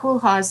la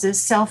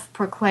Koolhaas's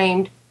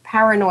self-proclaimed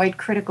paranoid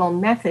critical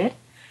method,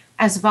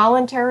 as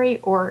voluntary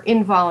or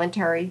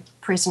involuntary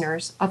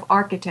prisoners of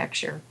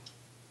architecture.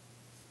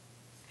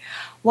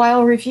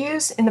 While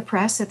reviews in the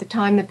press at the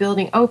time the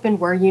building opened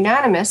were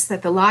unanimous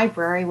that the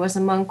library was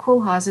among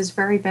Koolhaas's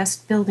very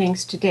best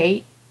buildings to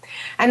date,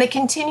 and the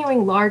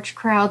continuing large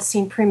crowd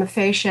seemed prima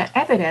facie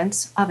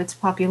evidence of its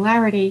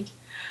popularity,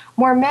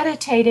 more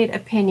meditated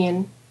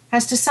opinion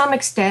has to some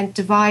extent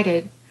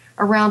divided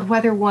around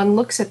whether one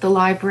looks at the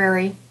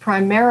library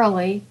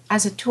primarily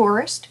as a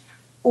tourist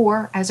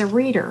or as a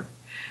reader.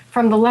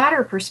 From the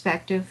latter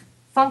perspective,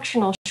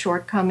 functional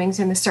shortcomings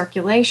in the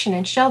circulation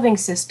and shelving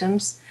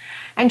systems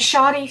and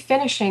shoddy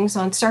finishings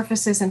on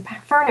surfaces and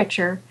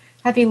furniture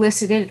have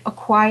elicited a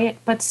quiet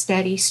but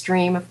steady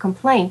stream of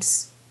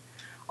complaints.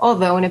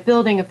 Although in a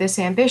building of this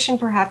ambition,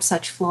 perhaps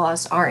such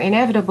flaws are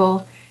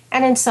inevitable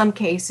and in some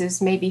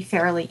cases may be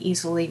fairly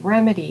easily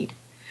remedied.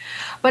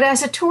 But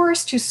as a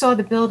tourist who saw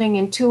the building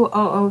in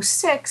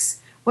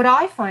 2006, what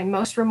I find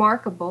most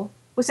remarkable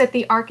was that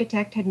the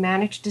architect had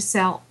managed to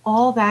sell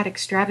all that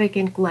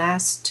extravagant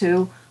glass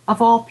to,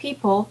 of all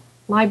people,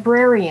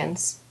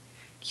 librarians.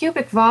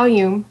 Cubic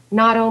volume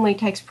not only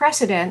takes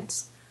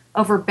precedence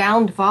over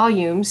bound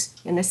volumes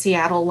in the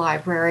Seattle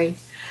Library,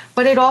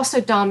 but it also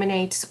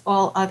dominates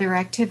all other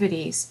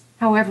activities,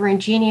 however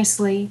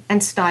ingeniously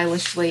and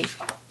stylishly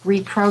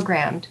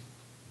reprogrammed.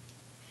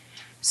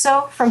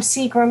 So, from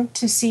Seagram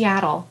to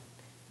Seattle,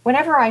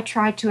 whenever I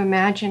try to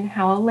imagine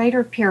how a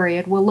later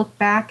period will look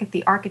back at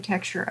the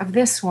architecture of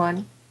this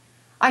one,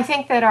 I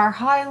think that our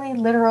highly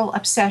literal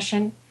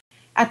obsession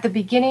at the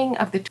beginning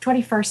of the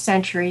 21st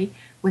century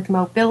with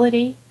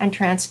mobility and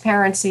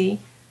transparency,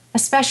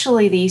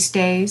 especially these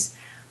days,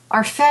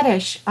 our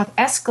fetish of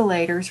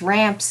escalators,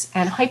 ramps,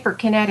 and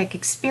hyperkinetic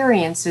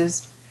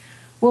experiences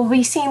will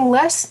be seen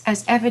less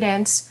as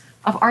evidence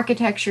of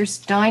architecture's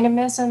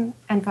dynamism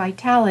and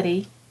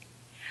vitality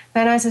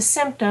than as a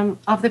symptom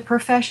of the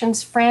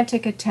profession's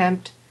frantic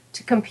attempt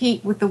to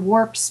compete with the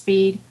warp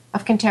speed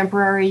of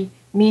contemporary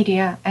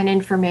media and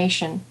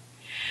information.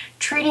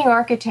 Treating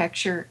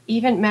architecture,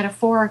 even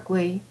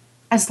metaphorically,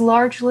 as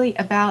largely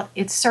about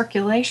its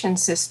circulation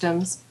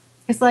systems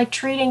is like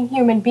treating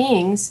human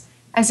beings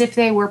as if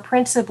they were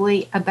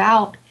principally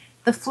about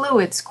the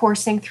fluids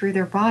coursing through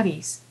their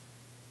bodies.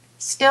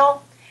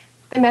 Still,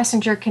 the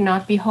messenger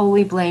cannot be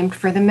wholly blamed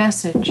for the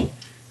message.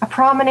 A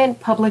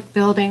prominent public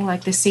building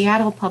like the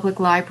Seattle Public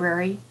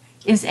Library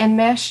is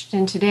enmeshed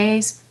in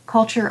today's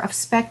culture of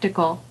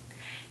spectacle,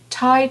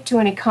 tied to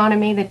an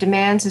economy that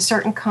demands a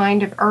certain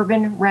kind of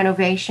urban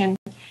renovation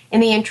in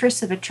the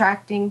interest of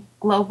attracting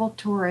global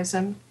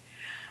tourism,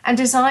 and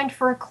designed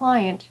for a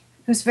client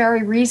whose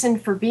very reason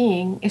for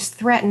being is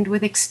threatened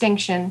with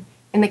extinction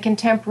in the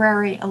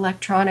contemporary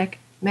electronic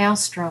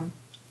maelstrom.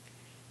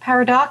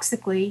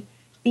 Paradoxically,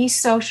 these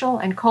social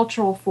and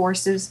cultural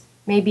forces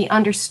may be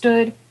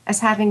understood as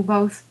having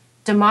both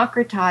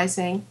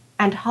democratizing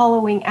and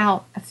hollowing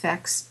out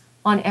effects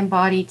on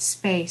embodied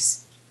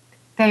space.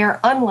 They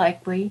are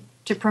unlikely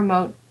to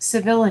promote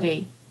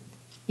civility,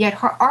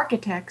 yet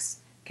architects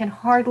can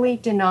hardly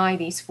deny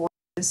these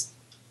forces,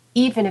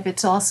 even if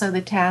it's also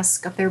the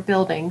task of their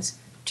buildings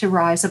to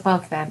rise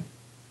above them.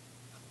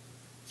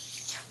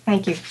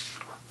 Thank you.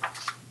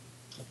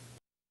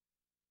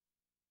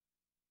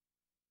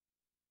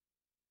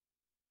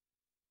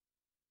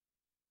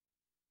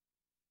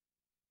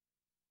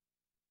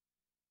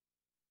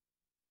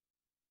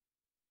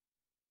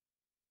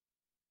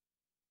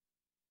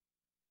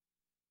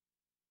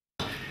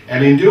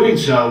 And in doing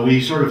so,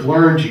 we sort of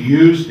learned to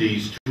use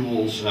these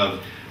tools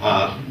of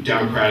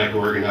democratic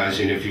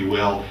organizing, if you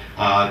will,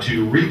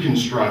 to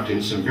reconstruct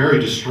in some very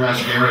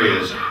distressed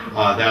areas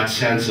that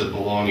sense of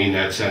belonging,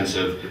 that sense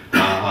of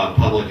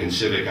public and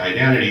civic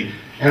identity.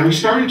 And we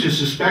started to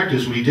suspect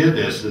as we did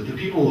this that the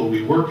people that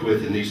we worked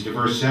with in these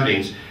diverse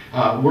settings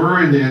were,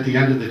 at the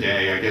end of the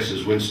day, I guess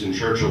as Winston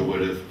Churchill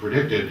would have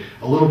predicted,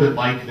 a little bit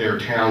like their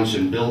towns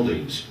and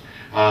buildings.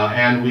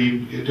 And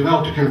we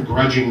developed a kind of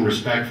grudging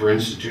respect for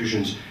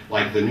institutions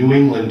like the New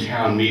England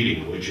Town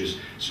Meeting, which is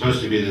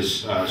supposed to be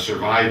this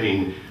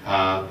surviving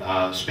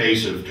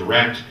space of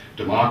direct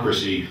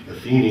democracy,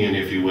 Athenian,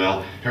 if you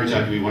will. Turns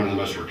out to be one of the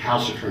most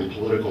recalcitrant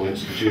political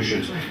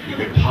institutions you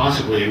could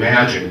possibly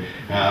imagine.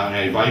 And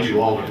I invite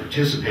you all to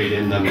participate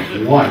in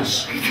them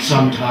once,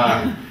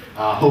 sometime.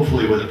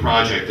 Hopefully with a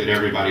project that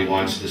everybody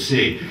wants to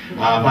see.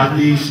 But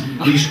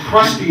these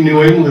crusty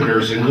New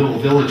Englanders in little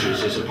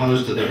villages, as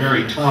opposed to the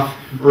very tough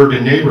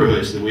urban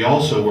neighborhoods that we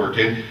also worked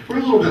in, were a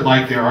little bit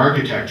like their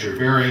architecture,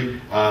 very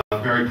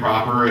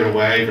proper in a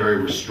way, very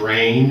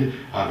restrained,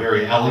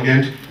 very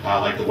elegant,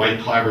 like the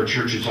white clapboard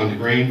churches on the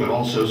green, but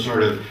also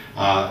sort of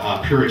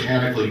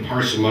puritanically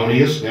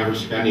parsimonious, never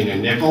spending a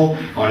nickel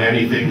on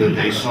anything that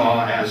they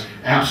saw as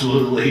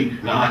absolutely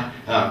not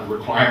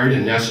required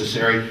and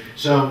necessary.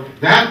 So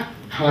that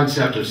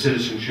concept of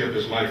citizenship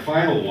is my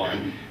final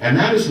one, and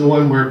that is the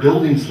one where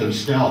buildings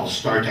themselves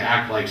start to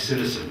act like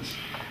citizens.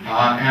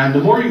 And the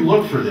more you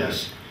look for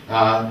this,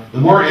 the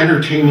more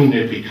entertaining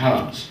it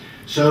becomes.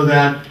 So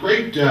that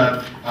great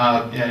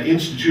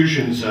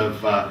institutions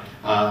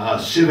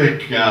of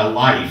civic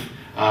life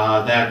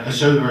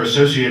that are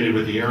associated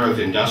with the era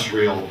of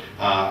industrial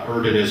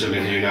urbanism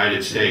in the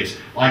United States,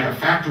 like a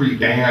factory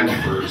band,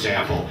 for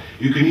example,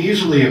 you can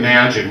easily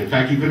imagine, in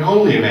fact, you can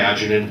only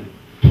imagine it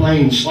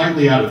playing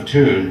slightly out of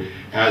tune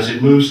as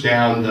it moves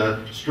down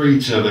the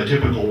streets of a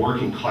typical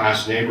working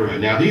class neighborhood.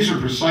 Now, these are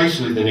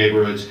precisely the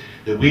neighborhoods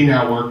that we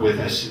now work with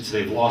since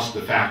they've lost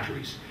the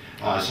factories,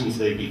 since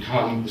they've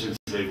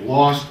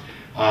lost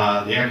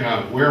the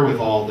economic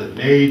wherewithal that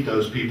made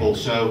those people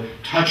so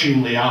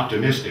touchingly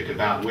optimistic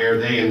about where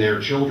they and their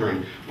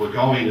children were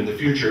going in the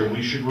future. And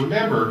we should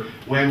remember,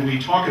 when we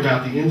talk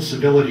about the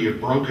incivility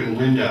of broken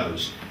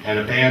windows and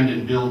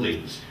abandoned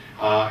buildings,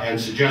 and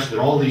suggest that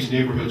all these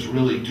neighborhoods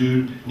really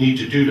do need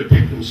to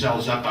pick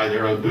themselves up by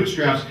their own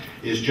bootstraps,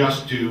 is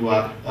just to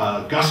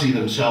gussy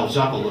themselves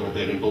up a little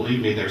bit. And believe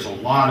me, there's a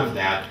lot of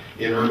that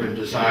in urban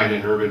design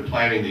and urban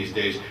planning these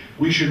days.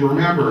 We should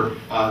remember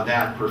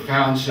that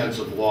profound sense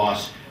of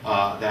loss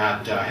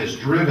that has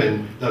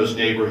driven those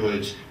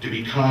neighborhoods to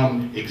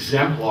become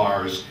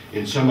exemplars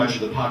in so much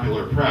of the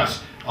popular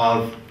press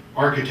of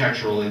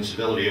architectural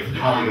incivility. A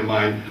colleague of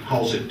mine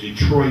calls it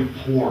Detroit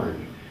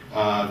porn.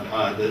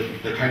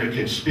 The kind of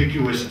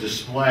conspicuous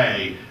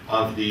display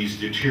of these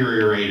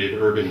deteriorated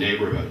urban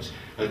neighborhoods.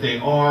 But they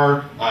are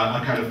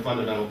a kind of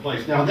fundamental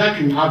place. Now that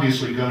can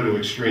obviously go to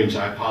extremes.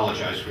 I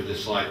apologize for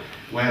this slide.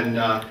 When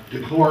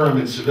decorum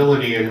and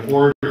civility and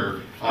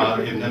order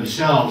in and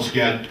themselves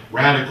get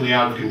radically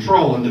out of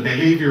control, and the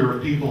behavior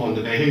of people and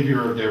the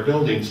behavior of their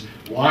buildings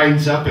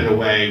lines up in a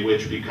way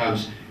which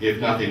becomes, if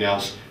nothing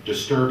else,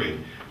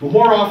 disturbing. But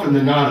more often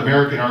than not,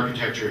 American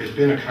architecture has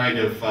been a kind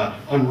of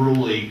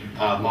unruly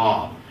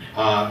mob,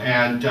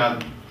 and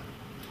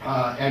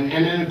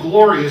in a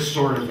glorious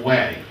sort of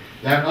way.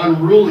 That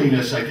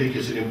unruliness, I think,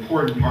 is an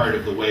important part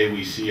of the way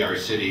we see our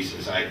cities.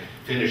 As I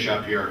finish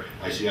up here,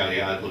 I see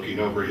Ayad looking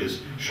over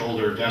his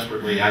shoulder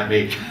desperately at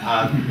me.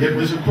 It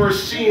was, of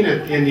course, seen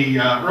in the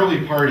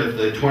early part of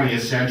the 20th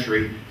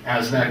century,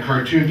 as that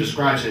cartoon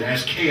describes it,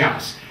 as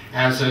chaos,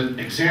 as an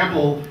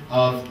example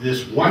of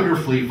this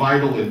wonderfully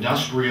vital,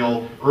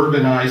 industrial,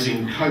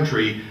 urbanizing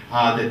country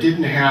that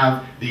didn't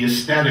have the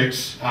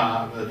aesthetics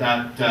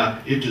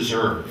that it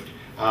deserved.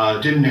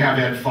 Didn't have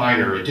Ed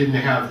Feiner, it didn't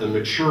have the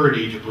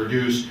maturity to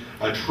produce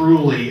a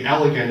truly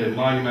elegant and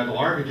monumental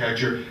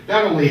architecture.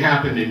 That only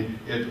happened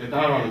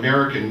not on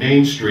American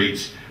main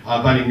streets,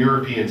 but in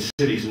European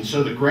cities. And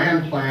so the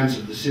grand plans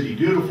of the City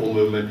Beautiful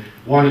movement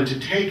wanted to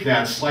take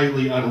that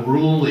slightly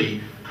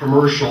unruly,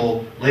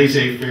 commercial,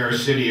 laissez-faire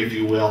city, if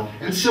you will,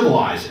 and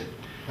civilize it.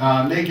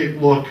 Make it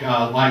look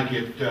like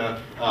it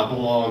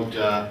belonged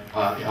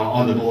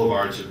on the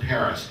boulevards of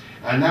Paris.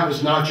 And that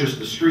was not just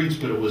the streets,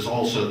 but it was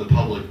also the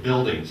public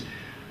buildings.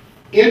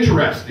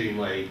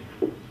 Interestingly,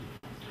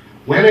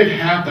 when it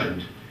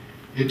happened,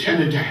 it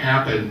tended to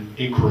happen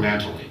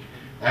incrementally.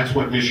 That's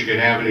what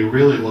Michigan Avenue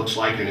really looks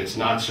like, and it's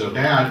not so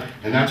bad.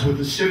 And that's what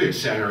the Civic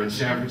Center in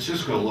San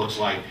Francisco looks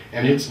like,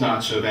 and it's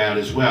not so bad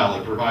as well.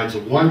 It provides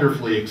a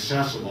wonderfully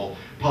accessible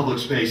public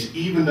space,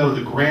 even though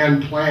the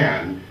grand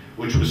plan,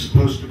 which was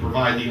supposed to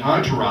provide the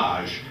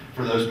entourage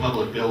for those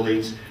public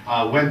buildings,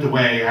 went the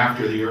way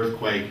after the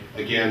earthquake,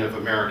 again, of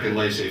American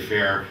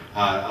laissez-faire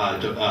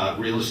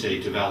real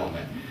estate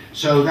development.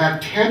 So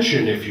that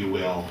tension, if you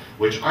will,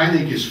 which I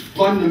think is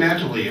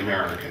fundamentally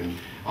American,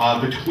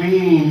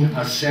 between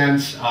a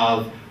sense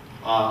of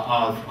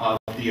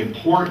the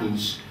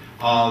importance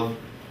of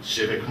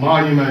civic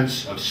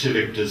monuments, of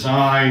civic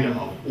design,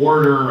 of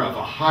order, of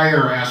a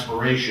higher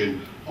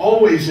aspiration,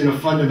 always in a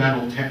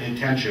fundamental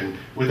tension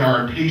with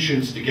our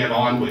impatience to get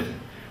on with it,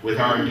 with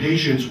our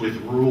impatience with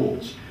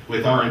rules,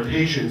 with our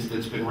impatience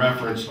that's been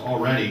referenced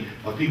already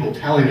of people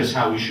telling us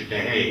how we should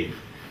behave,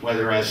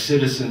 whether as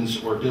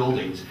citizens or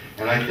buildings.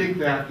 And I think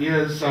that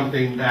is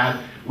something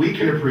that we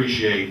can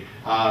appreciate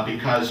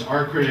because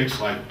our critics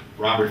like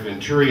Robert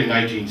Venturi in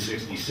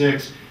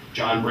 1966,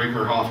 John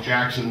Brinkerhoff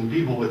Jackson,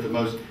 people with the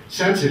most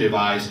sensitive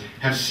eyes,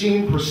 have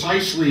seen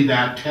precisely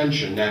that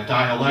tension, that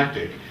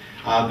dialectic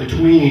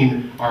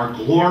between our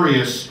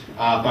glorious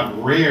but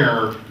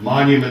rare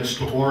monuments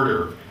to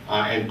order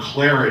and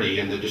clarity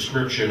in the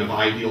description of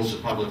ideals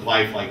of public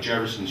life, like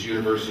Jefferson's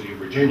University of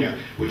Virginia,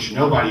 which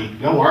no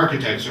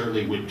architect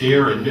certainly would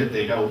dare admit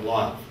they don't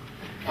love.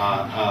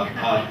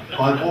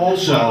 But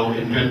also,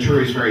 in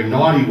Venturi's very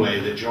naughty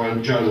way that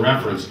Joan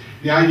referenced,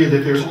 the idea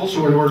that there's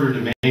also an order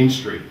to Main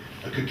Street,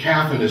 a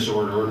cacophonous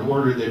order, an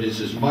order that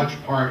is as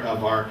much part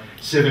of our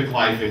civic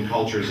life and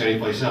culture as any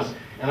place else.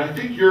 And I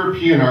think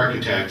European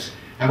architects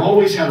have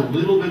always had a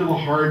little bit of a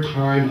hard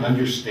time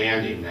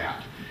understanding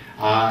that.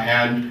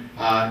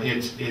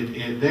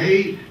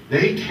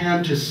 They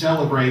tend to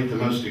celebrate the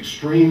most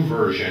extreme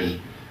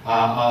version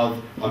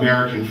of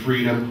American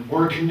freedom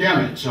or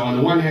condemn it. So on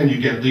the one hand, you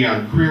get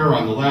Leon Creer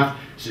on the left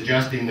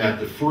suggesting that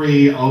the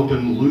free,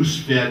 open,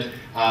 loose-fit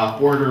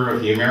order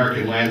of the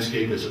American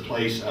landscape is a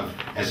place of,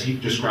 as he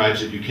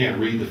describes it, you can't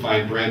read the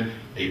fine print,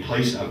 a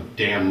place of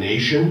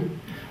damnation.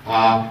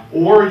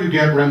 Or you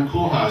get Rem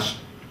Koolhaas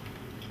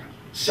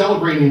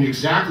celebrating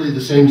exactly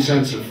the same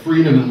sense of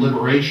freedom and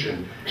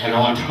liberation and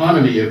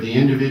autonomy of the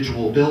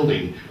individual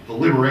building, the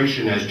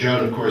liberation, as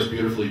Joan, of course,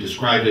 beautifully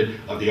described it,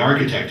 of the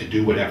architect to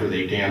do whatever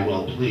they damn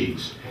well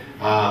please.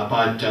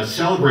 But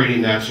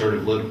celebrating that sort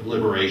of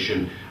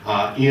liberation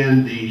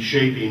in the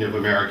shaping of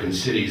American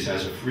cities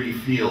as a free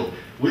field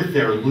with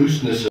their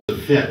looseness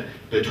of fit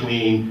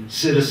between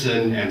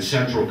citizen and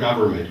central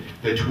government,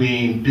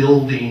 between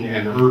building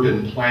and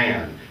urban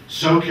plan,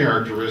 so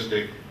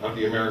characteristic of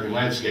the American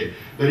landscape.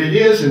 But it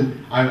is,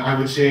 and I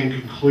would say in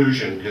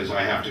conclusion, because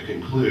I have to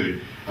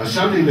conclude,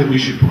 something that we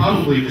should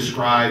probably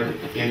describe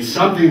in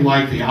something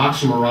like the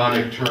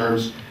oxymoronic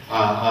terms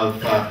of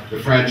the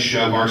French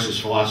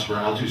Marxist philosopher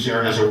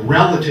Althusser as a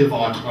relative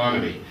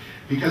autonomy.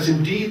 Because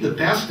indeed the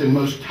best and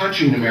most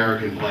touching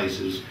American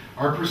places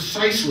are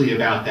precisely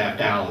about that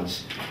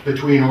balance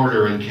between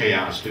order and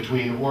chaos,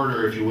 between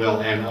order, if you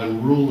will, and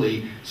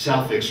unruly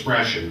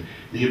self-expression.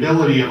 The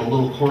ability of a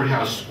little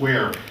courthouse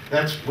square,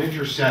 that's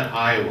Winterset,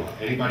 Iowa.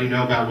 Anybody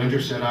know about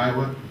Winterset,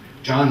 Iowa?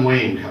 John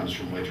Wayne comes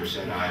from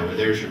Winterset, Iowa.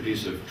 There's your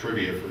piece of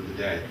trivia for the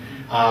day.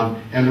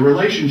 And the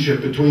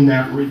relationship between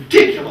that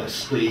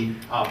ridiculously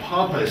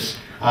pompous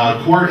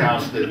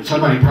courthouse that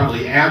somebody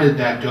probably added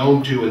that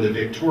dome to in the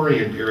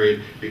Victorian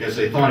period because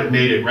they thought it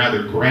made it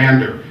rather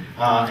grander,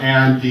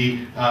 and the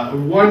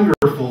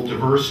wonderful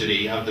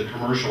diversity of the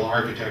commercial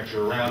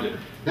architecture around it.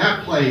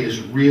 That play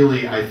is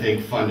really, I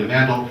think,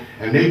 fundamental,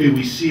 and maybe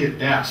we see it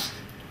best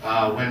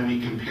when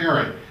we compare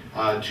it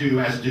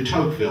as de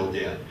Tocqueville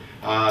did,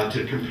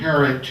 to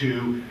compare it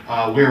to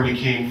where we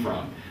came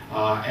from,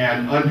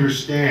 and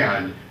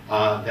understand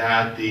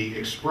that the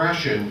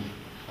expression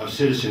of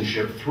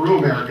citizenship through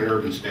American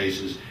urban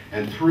spaces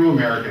and through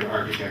American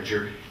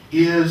architecture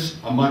is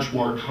a much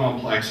more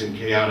complex and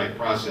chaotic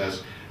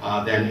process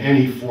than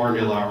any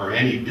formula or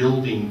any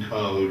building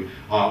code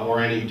or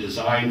any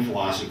design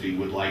philosophy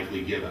would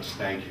likely give us.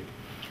 Thank you.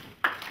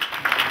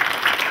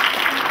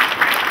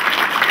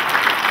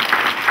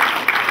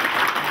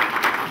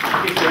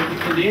 Okay, so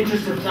in the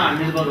interest of time,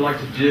 here's what I'd like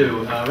to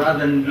do. Rather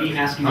than me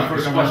asking the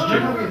first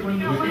question,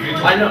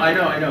 I know.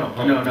 No,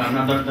 I'm not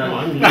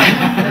done.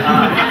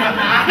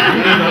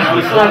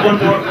 We still have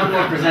one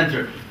more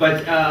presenter, but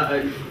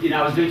you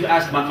know, I was going to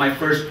ask my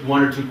first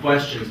one or two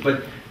questions,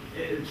 but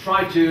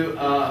try to.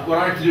 What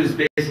I like to do is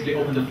basically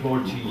open the floor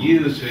to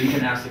you, so you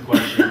can ask the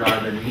question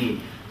rather than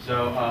me.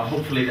 So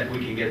hopefully that we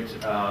can get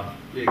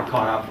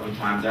caught up on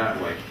time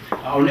that way.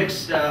 Our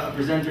next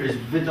presenter is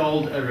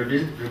Witold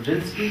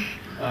Rybczynski.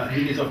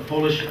 He is of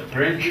Polish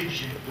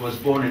parentage, was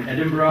born in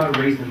Edinburgh,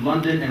 raised in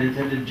London, and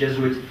attended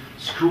Jesuit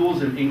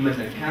schools in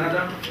England and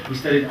Canada. He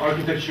studied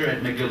architecture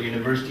at McGill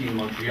University in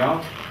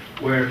Montreal,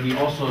 where he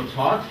also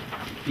taught.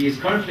 He is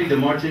currently the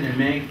Martin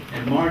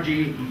and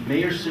Margie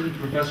Mayerson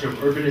Professor of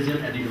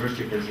Urbanism at the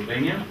University of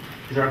Pennsylvania.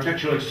 His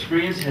architectural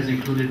experience has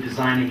included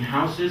designing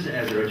houses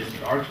as a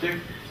registered architect,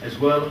 as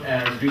well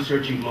as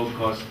researching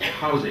low-cost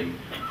housing,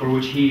 for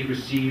which he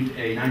received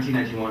a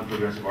 1991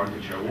 Progressive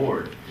Architecture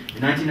Award.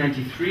 In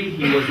 1993,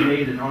 he was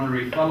made an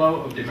honorary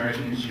fellow of the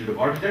American Institute of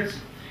Architects,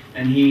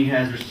 and he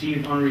has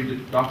received honorary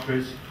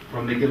doctorates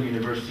from McGill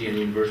University and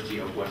the University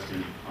of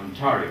Western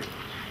Ontario.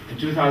 In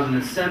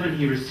 2007,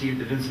 he received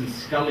the Vincent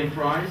Scully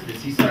Prize, the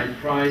Seaside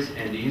Prize,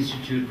 and the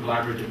Institute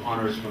Collaborative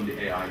Honors from the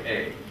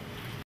AIA.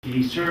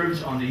 He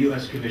serves on the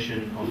U.S.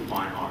 Commission of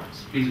Fine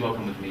Arts. Please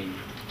welcome with me,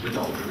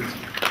 Witold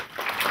Rybczynski.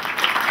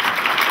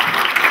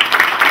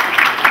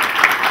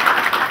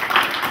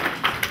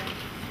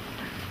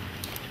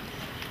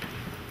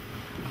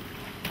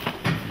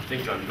 I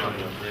think I'm not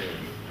up there.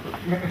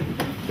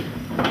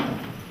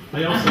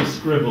 I also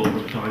scribble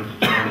from time to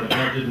time, but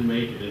that didn't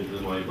make it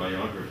into my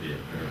biography,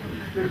 apparently.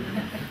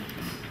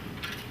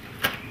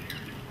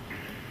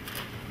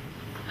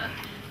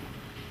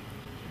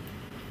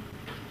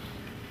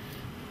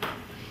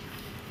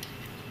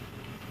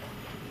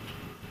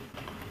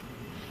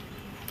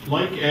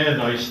 Like Ed,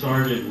 I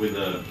started with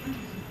a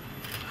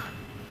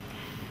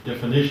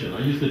definition. I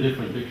used a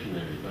different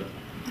dictionary, but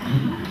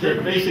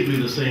basically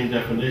the same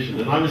definition.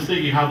 And I was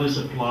thinking how this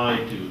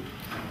applied to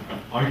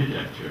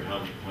architecture,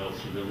 how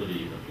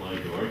civility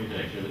applied to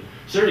architecture. It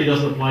certainly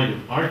doesn't apply to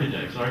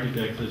architects.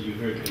 Architects, as you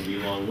heard, can be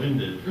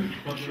long-winded,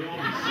 but they're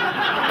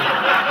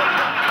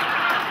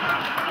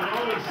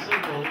always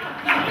simple.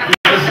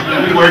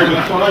 Because we work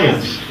with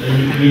clients,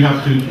 and we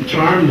have to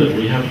charm them,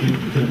 we have to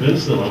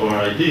convince them of our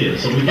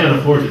ideas. So we can't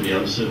afford to be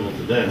uncivil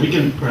to them. We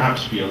can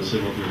perhaps be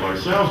uncivil to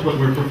ourselves, but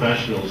we're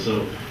professionals,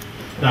 so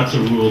that's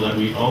a rule that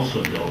we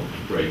also don't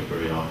break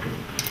very often.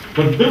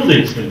 But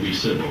buildings can be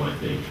civil, I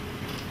think.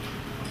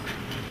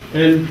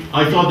 And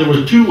I thought there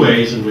were two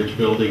ways in which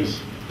buildings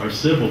are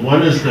civil.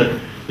 One is that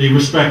they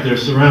respect their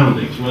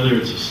surroundings, whether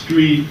it's a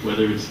street,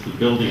 whether it's the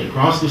building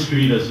across the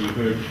street, as you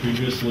heard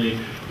previously,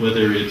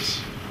 whether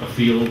it's a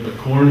field, a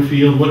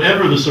cornfield,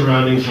 whatever the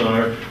surroundings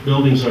are,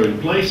 buildings are in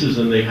places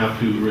and they have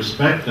to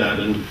respect that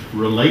and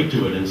relate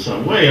to it in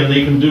some way. And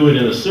they can do it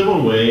in a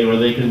civil way, or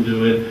they can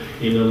do it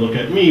in a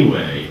look-at-me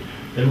way.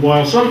 And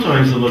while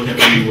sometimes the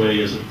look-at-me way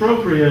is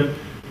appropriate,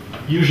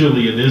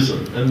 usually it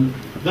isn't. And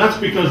that's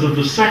because of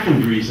the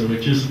second reason,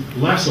 which is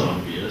less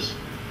obvious,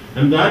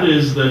 and that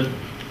is that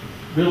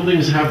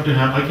buildings have to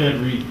have, I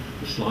can't read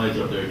the slides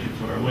up there too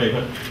far away,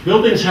 but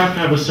buildings have to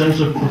have a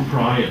sense of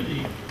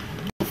propriety.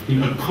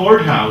 You know, a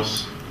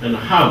courthouse and a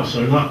house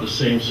are not the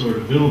same sort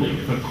of building.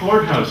 If a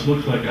courthouse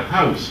looks like a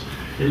house,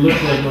 it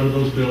looks like one of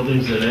those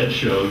buildings that Ed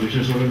showed, which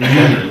is sort of neat,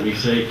 and we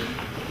say,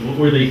 what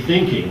were they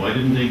thinking? Why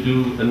didn't they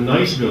do a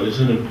nice building? It's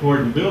an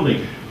important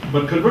building.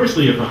 But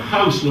conversely, if a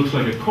house looks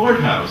like a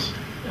courthouse,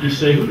 you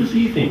say, who does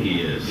he think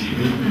he is?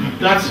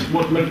 That's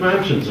what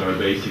McMansions are,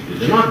 basically.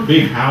 They're not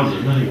big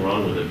houses, nothing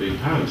wrong with a big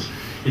house.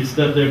 It's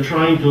that they're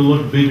trying to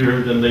look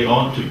bigger than they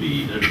ought to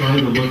be. They're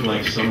trying to look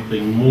like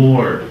something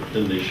more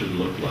than they should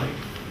look like.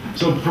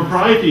 So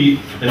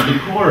propriety and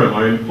decorum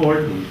are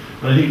important.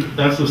 And I think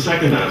that's the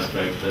second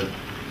aspect that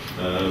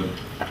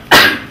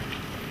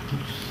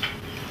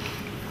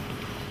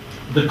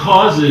the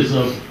causes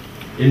of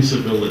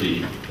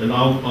incivility, and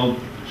I'll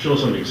show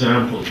some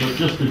examples, but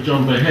just to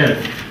jump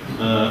ahead,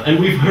 and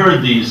we've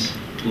heard these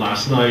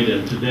last night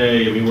and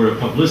today. I mean, we're a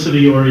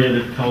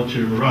publicity-oriented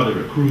culture, we're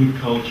rather a crude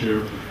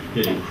culture,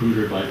 getting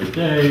cruder by the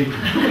day.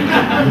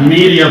 The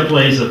media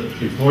plays an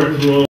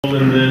important role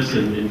in this,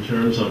 in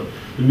terms of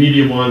the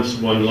media wants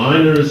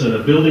one-liners, and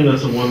a building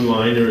that's a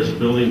one-liner is a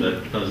building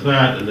that does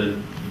that, and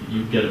then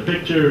you get a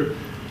picture,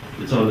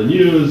 it's on the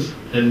news,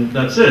 and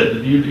that's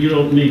it. You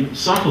don't need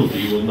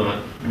subtlety, will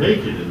not make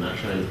it in that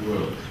kind of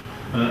world.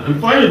 And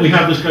finally, we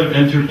have this kind of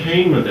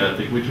entertainment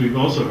ethic, which we've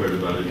also heard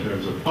about in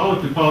terms of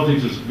politics.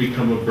 Politics has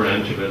become a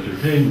branch of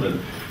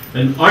entertainment.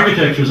 And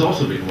architecture has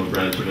also become a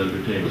branch of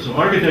entertainment. So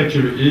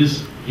architecture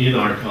is in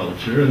our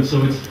culture, and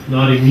so it's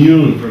not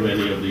immune from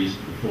any of these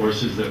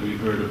forces that we've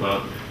heard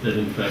about that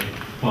infect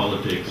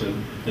politics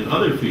and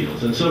other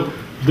fields. And so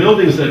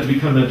buildings that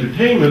become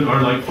entertainment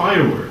are like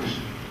fireworks.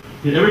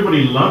 You know,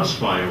 everybody loves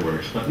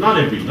fireworks, but not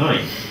every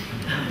night.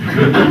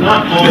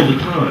 Not all the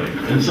time.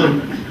 And so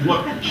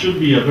what should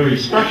be a very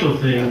special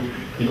thing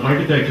in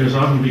architecture has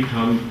often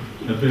become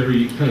a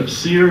very kind of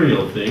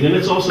serial thing. And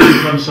it's also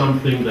become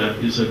something that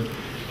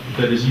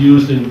is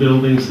used in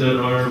buildings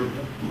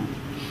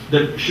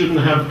that shouldn't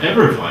have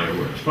ever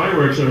fireworks.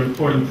 Fireworks are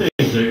important things.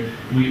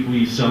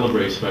 We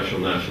celebrate special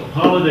national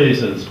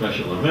holidays and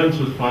special events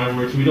with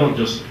fireworks. We don't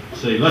just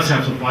say, let's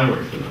have some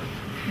fireworks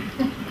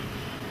tonight.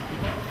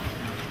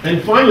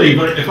 And finally,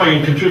 if I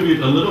can contribute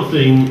a little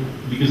thing,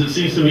 because it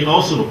seems to me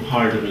also a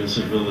part of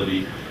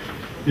incivility,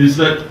 is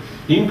that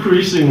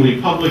increasingly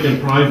public and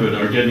private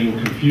are getting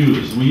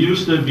confused. We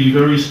used to be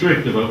very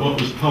strict about what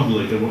was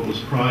public and what was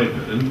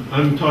private. And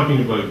I'm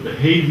talking about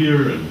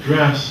behavior and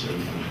dress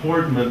and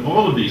comportment,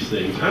 all of these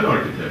things, and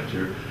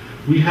architecture.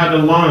 We had a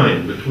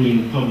line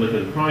between public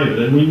and private,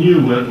 and we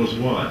knew what was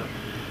what.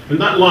 And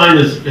that line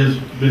has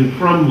been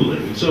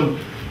crumbling. So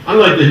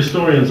unlike the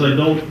historians, I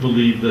don't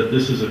believe that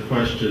this is a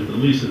question, at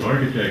least in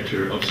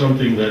architecture, of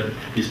something that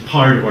is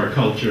part of our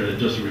culture and it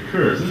just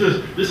recurs.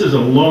 This is a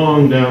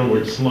long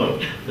downward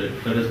slope that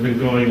has been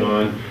going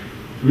on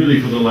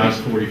really for the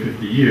last 40,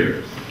 50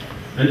 years.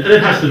 And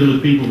it has to do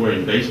with people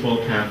wearing baseball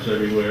caps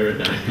everywhere.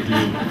 It has to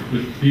do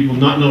with people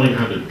not knowing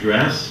how to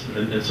dress.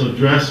 And so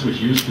dress, which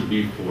used to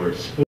be for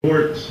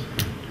sports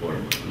or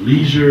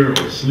leisure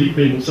or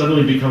sleeping,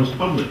 suddenly becomes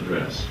public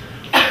dress.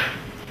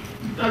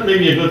 That may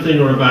be a good thing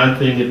or a bad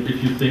thing.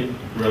 If you think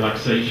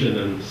relaxation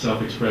and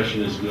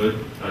self-expression is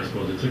good, I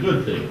suppose it's a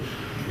good thing.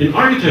 In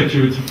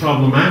architecture, it's a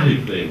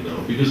problematic thing,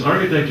 though, because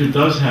architecture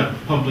does have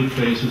public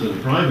faces and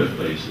private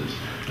faces.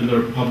 And there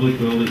are public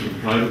buildings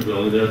and private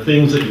buildings. There are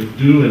things that you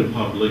do in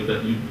public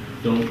that you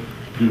don't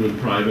do in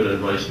private and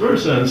vice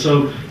versa. And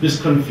so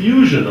this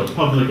confusion of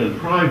public and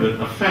private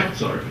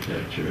affects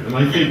architecture, and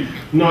I think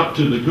not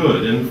to the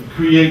good, and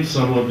creates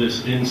some of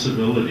this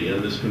incivility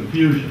and this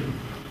confusion.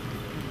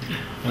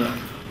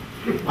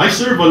 I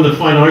serve on the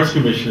Fine Arts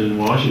Commission in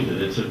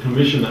Washington. It's a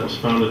commission that was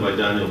founded by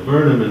Daniel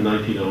Burnham in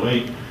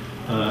 1908,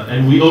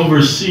 and we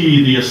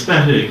oversee the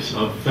aesthetics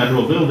of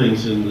federal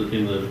buildings in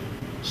the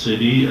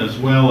city, as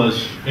well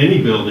as any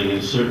building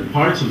in certain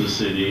parts of the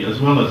city, as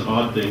well as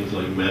odd things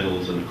like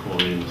medals and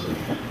coins and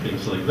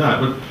things like that.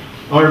 But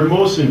our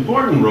most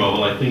important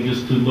role, I think,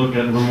 is to look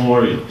at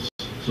memorials.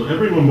 So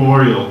every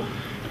memorial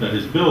that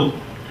is built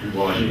in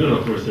Washington,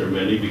 of course there are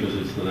many because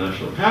it's the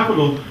national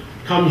capital,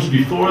 comes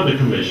before the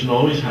commission,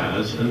 always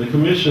has, and the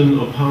commission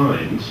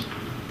opines,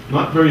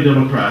 not very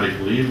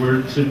democratically.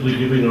 We're simply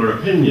giving our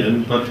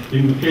opinion, but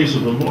in the case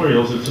of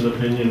memorials, it's an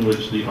opinion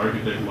which the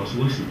architect must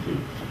listen to.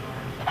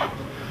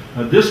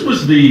 This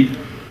was the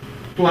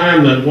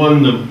plan that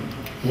won the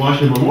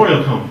Washington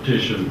Memorial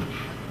Competition,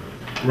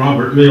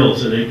 Robert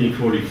Mills, in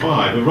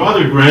 1845, a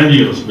rather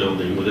grandiose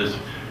building with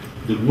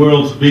the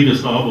world's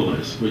biggest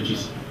obelisk, which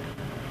is,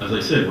 as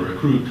I said, we're a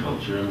crude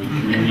culture, and we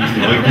need to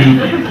outdo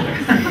people.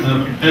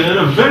 And then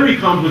a very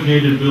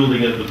complicated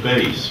building at the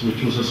base,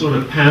 which was a sort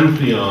of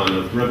pantheon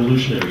of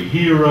revolutionary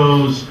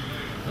heroes,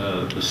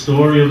 the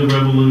story of the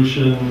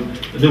revolution.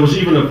 There was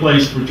even a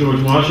place for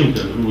George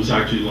Washington, who was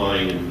actually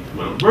lying in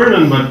Mount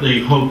Vernon, but they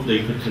hoped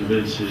they could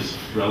convince his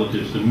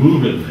relatives to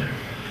move in there.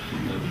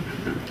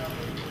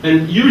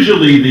 And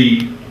usually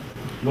the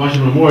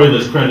Washington Memorial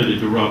is credited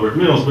to Robert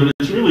Mills, but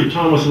it's really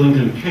Thomas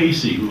Lincoln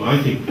Casey who I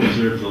think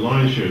deserves the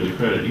lion's share of the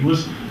credit. He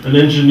was an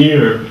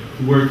engineer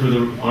who worked for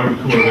the Army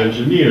Corps of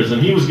Engineers,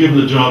 and he was given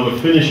the job of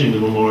finishing the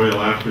memorial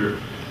after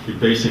it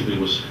basically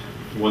was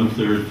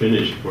 1/3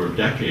 finished for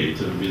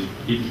decades, and it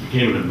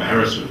became an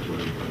embarrassment to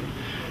everybody.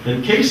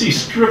 And Casey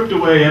stripped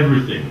away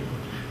everything.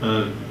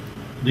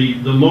 The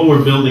lower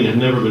building had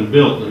never been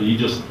built, and he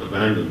just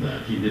abandoned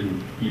that. He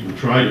didn't even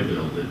try to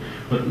build it.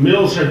 But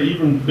Mills had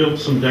even built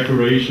some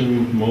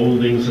decoration,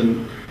 moldings,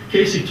 and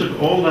Casey took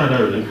all that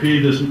out and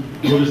created this,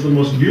 what is the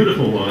most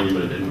beautiful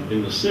monument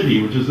in the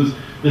city, which is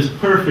this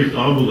perfect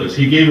obelisk.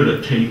 He gave it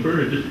a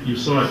taper. You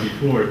saw it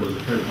before. It was a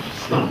kind of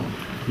stump.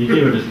 He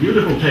gave it this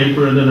beautiful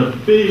taper and then a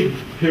big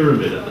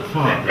pyramid at the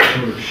top that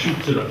sort of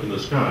shoots it up in the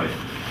sky.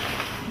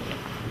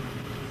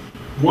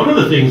 One of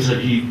the things that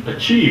he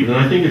achieved, and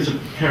I think it's a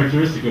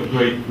characteristic of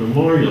great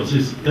memorials,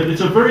 is that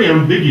it's a very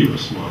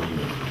ambiguous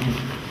monument.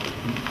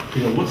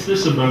 You know, what's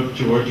this about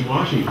George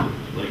Washington?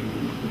 Like,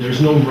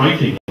 there's no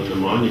writing on the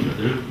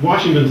monument.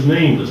 Washington's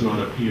name does not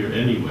appear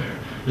anywhere.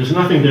 There's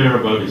nothing there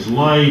about his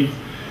life,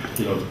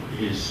 you know,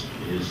 his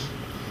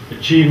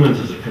achievements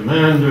as a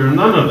commander,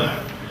 none of that.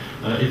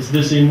 It's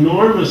this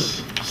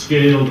enormous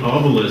scaled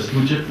obelisk,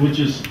 which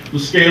is the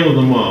scale of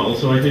the model,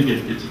 so I think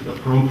it's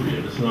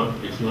appropriate. It's not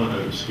out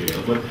of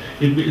scale, but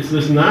it's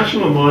this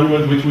national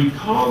monument which we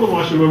call the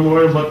Washington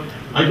Memorial, but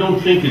I don't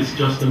think it's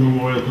just a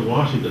memorial to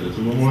Washington, it's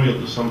a memorial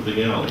to something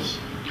else.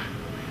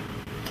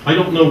 I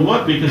don't know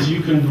what, because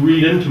you can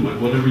read into it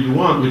whatever you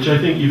want, which I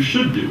think you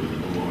should do with a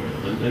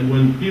memorial. And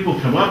when people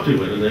come up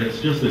to it, and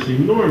it's just this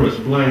enormous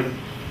blank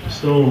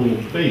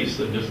stone face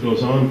that just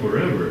goes on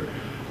forever,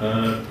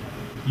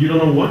 you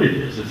don't know what it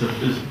is. It's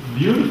this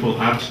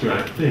beautiful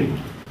abstract thing.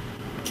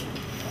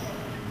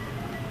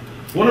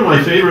 One of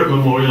my favorite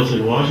memorials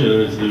in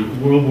Washington is the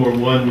World War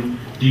I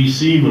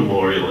DC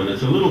Memorial, and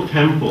it's a little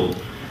temple.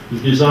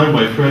 It's designed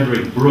by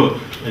Frederick Brooke,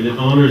 and it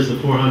honors the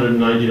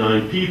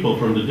 499 people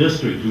from the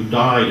district who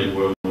died in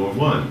World War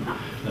I.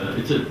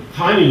 It's a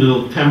tiny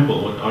little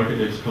temple, what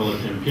architects call a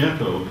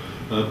tempietto.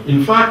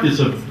 In fact, it's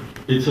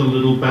a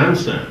little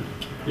bandstand.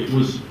 It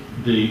was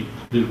the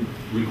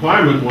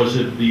requirement was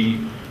that the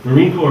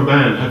Marine Corps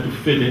band had to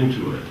fit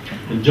into it,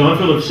 and John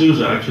Philip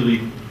Sousa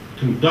actually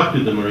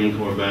conducted the Marine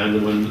Corps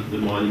band when the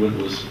monument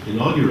was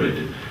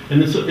inaugurated.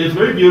 And it's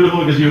very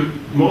beautiful because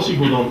most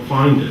people don't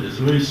find it. It's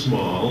very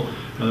small.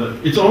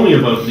 It's only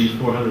about these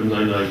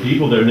 499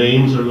 people. Their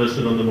names are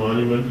listed on the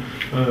monument.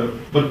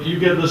 But you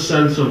get the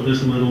sense of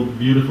this little,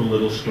 beautiful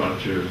little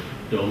structure,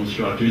 dome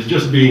structure. It's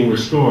just being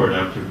restored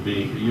after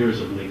being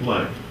years of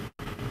neglect.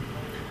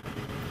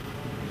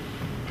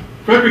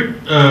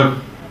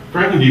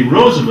 Franklin D.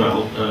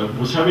 Roosevelt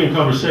was having a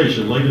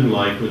conversation late in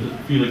life with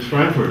Felix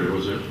Frankfurter, who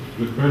was a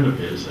good friend of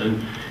his,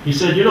 and he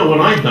said, you know, when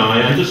I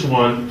die, I just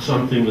want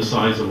something the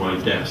size of my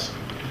desk.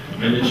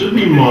 And it should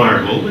be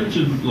marble, it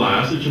should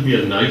last, it should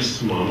be a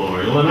nice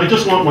memorial, and I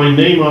just want my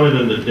name on it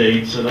and the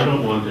dates, and I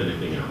don't want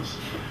anything else.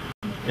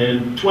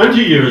 And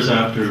 20 years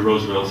after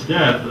Roosevelt's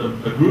death,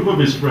 a group of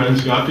his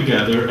friends got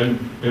together and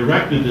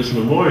erected this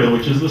memorial,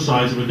 which is the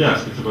size of a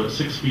desk. It's about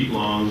 6 feet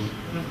long,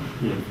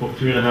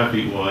 3.5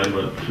 feet wide,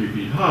 about 3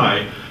 feet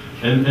high,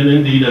 and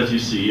indeed, as you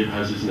see, it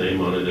has his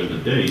name on it and the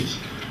dates.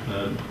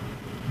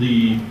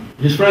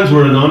 His friends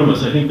were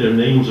anonymous. I think their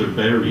names are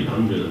buried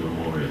under the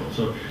memorial.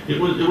 So it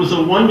was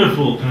a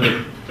wonderful kind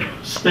of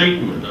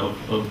statement of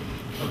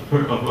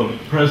a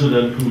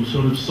president who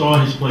sort of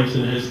saw his place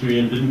in history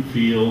and didn't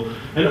feel,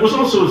 and it was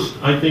also,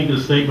 I think, a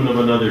statement of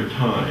another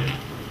time.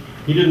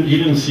 He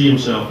didn't see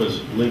himself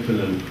as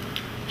Lincoln and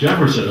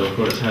Jefferson, of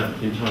course, had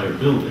entire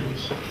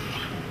buildings.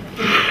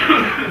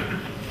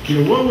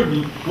 You know,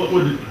 what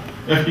would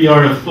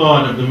FDR have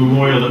thought of the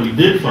memorial that we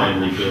did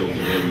finally build to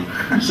him?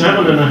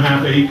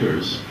 7.5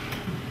 acres,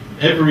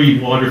 every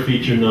water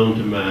feature known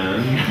to man,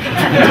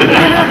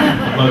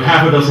 about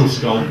half a dozen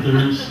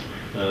sculptures,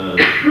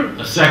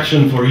 a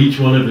section for each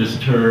one of his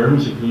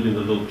terms, including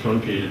the little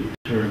truncated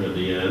term at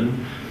the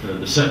end.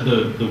 The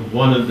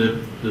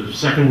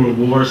Second World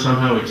War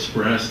somehow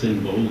expressed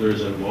in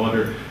boulders and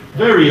water,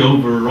 very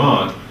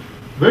overwrought.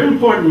 Very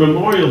important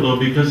memorial, though,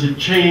 because it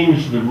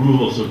changed the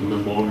rules of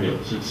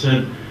memorials. It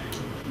said,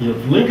 you know,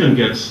 if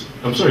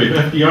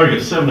FDR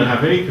gets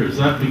 7.5 acres,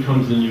 that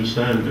becomes the new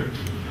standard.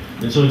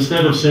 And so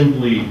instead of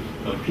simply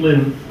a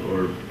plinth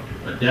or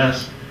a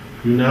desk,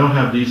 you now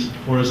have these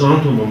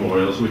horizontal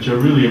memorials, which are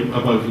really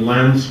about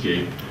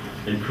landscape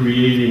and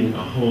creating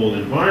a whole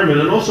environment,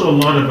 and also a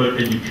lot about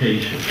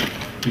education,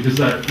 because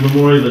that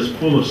memorial is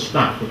full of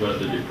stuff about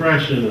the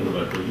Depression and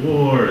about the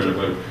war and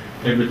about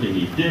everything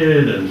he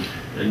did, and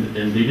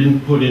they didn't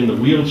put in the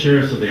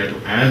wheelchair, so they had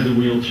to add the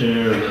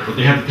wheelchair, but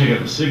they had to take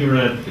out the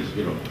cigarette because,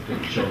 you know, they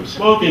couldn't show him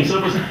smoking. So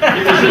it was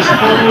this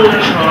whole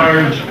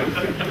charged,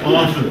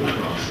 awful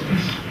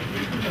process.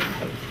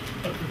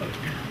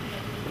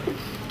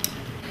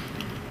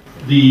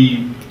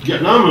 The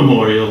Vietnam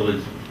Memorial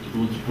was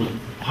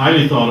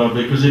highly thought of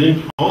because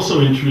it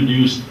also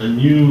introduced a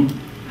new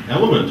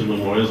element to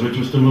memorials, which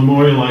was to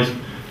memorialize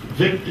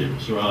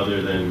victims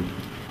rather than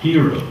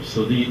heroes.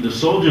 So the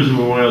soldiers'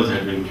 memorials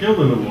had been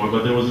killed in the war,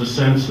 but there was a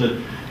sense that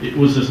it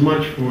was as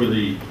much for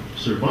the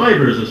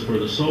survivors as for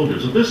the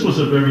soldiers. So this was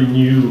a very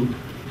new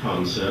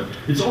concept.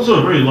 It's also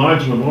a very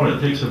large memorial.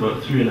 It takes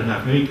about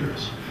 3.5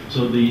 acres.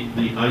 So the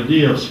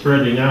idea of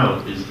spreading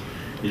out is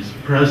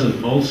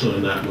present also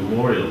in that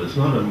memorial. It's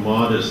not a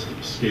modest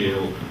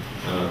scale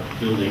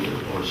building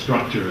or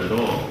structure at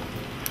all.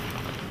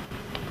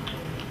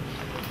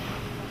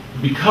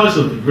 Because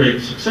of the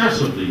great success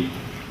of the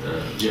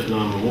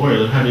Vietnam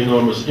Memorial, it had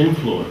enormous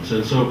influence,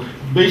 and so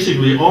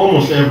basically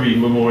almost every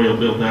memorial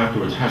built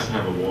afterwards has to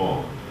have a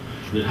wall.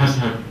 It has to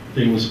have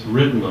things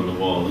written on the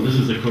wall, and this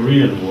is the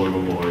Korean War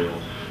Memorial,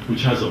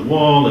 which has a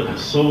wall, it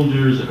has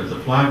soldiers, it has a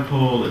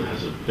flagpole, it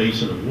has a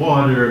basin of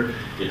water,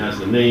 it has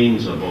the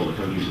names of all the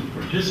countries that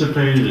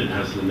participated, it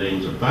has the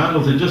names of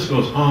battles, it just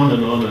goes on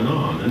and on and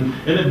on,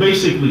 and it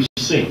basically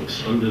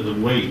sinks under the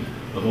weight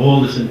of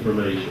all this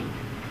information,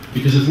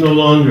 because it's no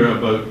longer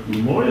about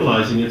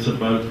memorializing, it's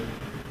about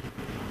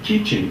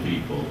teaching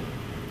people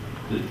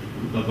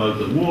about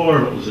the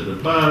war, what was it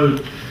about,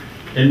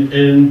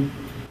 and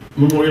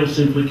memorials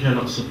simply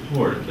cannot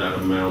support that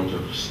amount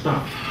of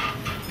stuff.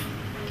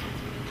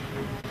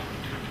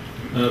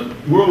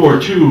 World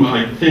War II,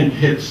 I think,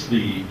 hits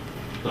the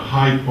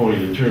high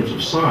point in terms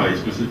of size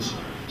because it's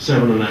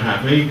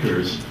 7.5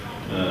 acres.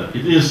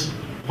 It is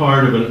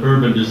part of an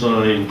urban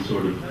design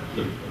sort of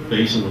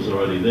basin was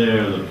already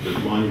there, and the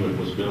monument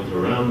was built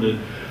around it.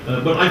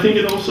 But I think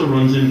it also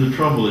runs into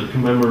trouble. It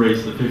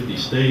commemorates the 50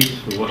 states,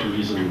 for what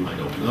reason, I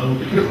don't know,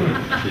 because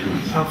I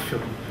didn't... I'll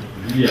fill.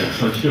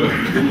 Yes, I'm sure.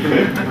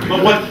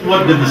 But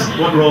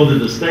what role did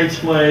the states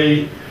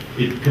play?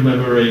 It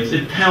commemorates,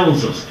 it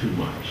tells us too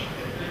much.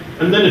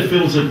 And then it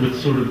fills it with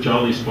sort of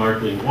jolly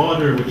sparkling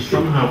water, which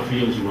somehow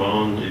feels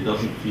wrong. It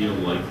doesn't feel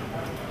like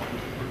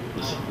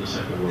the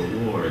Second World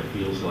War. It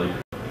feels like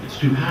it's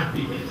too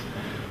happy.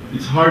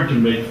 It's hard to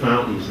make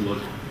fountains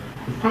look,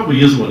 there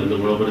probably is one in the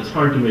world, but it's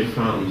hard to make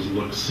fountains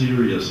look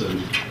serious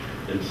and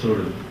sort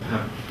of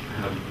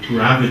have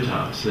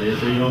gravitas.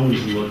 They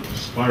always look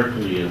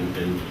sparkly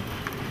and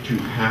too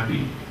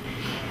happy.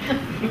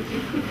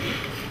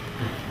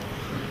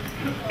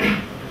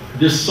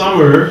 This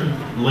summer,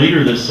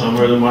 later this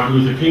summer, the Martin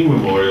Luther King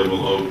Memorial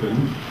will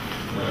open.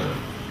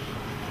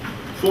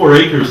 4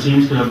 acres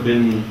seems to have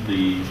been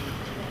the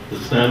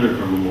standard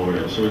for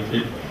memorials. So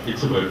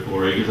it's about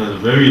 4 acres. It has a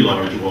very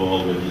large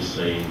wall with his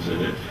sayings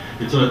in it.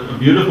 It's a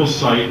beautiful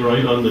site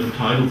right on the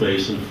tidal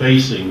basin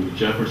facing the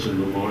Jefferson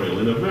Memorial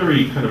in a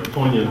very kind of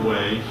poignant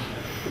way,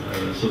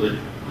 so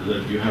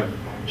that you have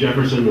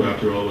Jefferson, who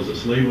after all was a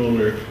slave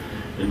owner,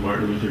 and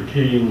Martin Luther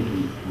King,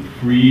 who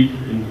freed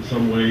in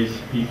some ways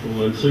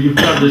people. And so you've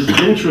got this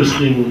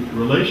interesting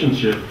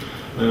relationship.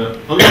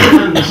 On the other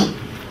hand, this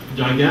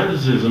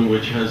giganticism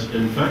which has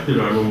infected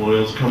our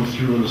memorials comes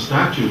through in the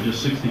statue,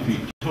 just 60 feet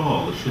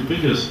tall. It's the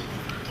biggest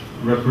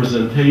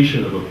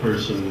representation of a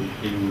person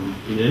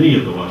in any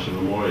of the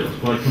Washington memorials.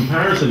 By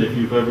comparison, if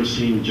you've ever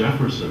seen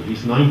Jefferson,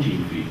 he's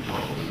 19 feet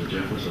tall in the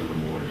Jefferson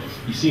memorials.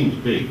 He seems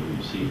big when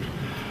you see him.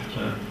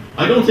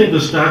 I don't think the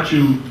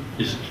statue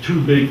is too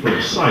big for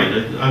a site.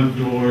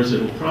 Outdoors,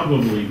 it'll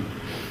probably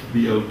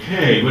be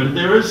okay, but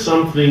there is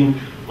something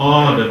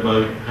odd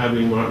about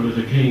having Martin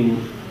Luther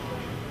King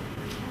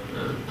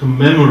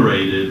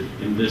commemorated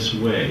in this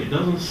way. It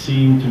doesn't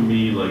seem to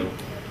me like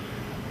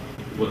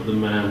what the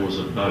man was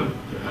about,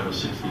 to have a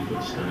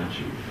 60-foot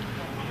statue.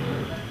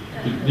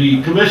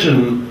 The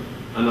commission,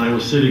 and I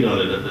was sitting on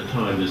it at the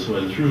time this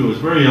went through, was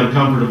very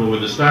uncomfortable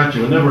with the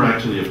statue and never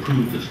actually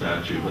approved the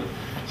statue, but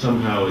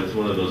somehow it's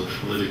one of those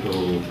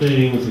political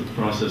things. The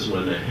process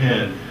went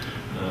ahead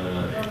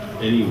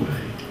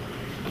anyway.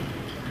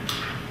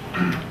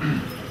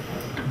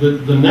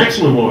 The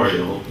next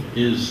memorial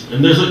is,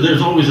 and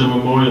there's always a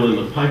memorial in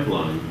the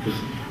pipeline,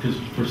 because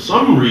for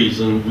some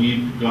reason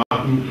we've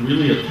gotten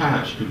really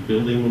attached to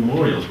building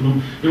memorials.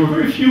 There were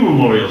very few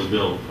memorials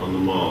built on the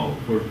Mall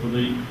for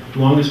the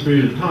longest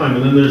period of time,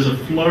 and then there's a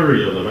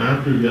flurry of them.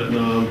 After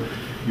Vietnam,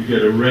 you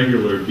get a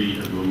regular beat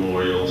of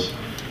memorials.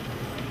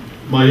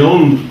 My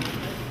own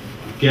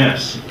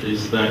guess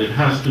is that it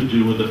has to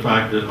do with the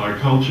fact that our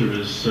culture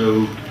is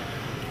so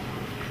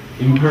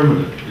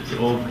impermanent. It's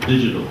all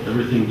digital.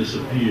 Everything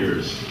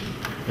disappears.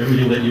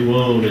 Everything that you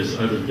own is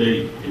out of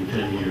date in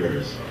 10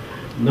 years.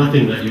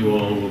 Nothing that you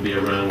own will be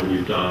around when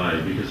you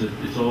die, because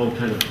it's all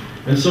kind of...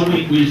 And so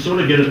we sort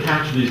of get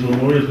attached to these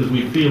memorials because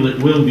we feel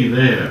it will be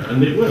there,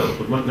 and it will.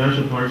 The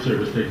National Park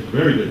Service takes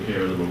very good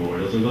care of the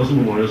memorials, and those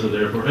memorials are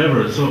there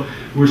forever. And so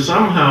we're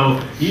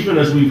somehow, even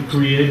as we've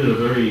created a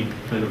very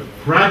kind of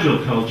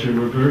fragile culture,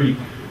 we're very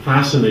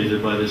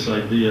fascinated by this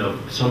idea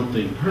of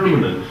something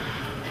permanent.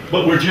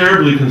 But we're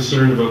terribly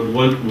concerned about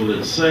what will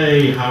it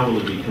say, how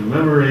will it be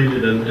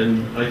commemorated,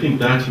 and I think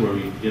that's where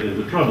we get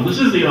into trouble. This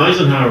is the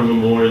Eisenhower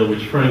Memorial,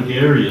 which Frank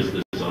Gehry is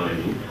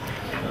designing.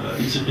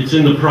 It's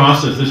in the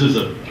process. This is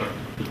the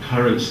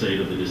current state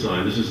of the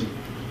design. This is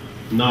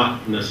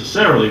not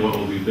necessarily what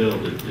will be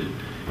built.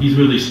 He's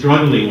really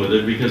struggling with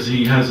it because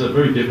he has a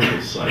very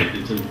difficult site.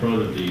 It's in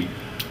front of the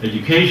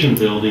education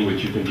building,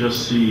 which you can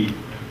just see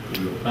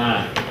in the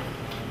back.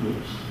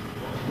 Oops.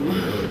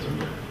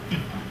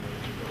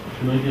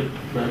 Can I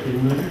get back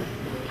in there?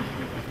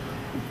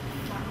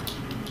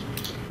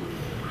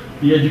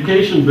 The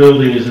education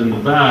building is in the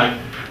back,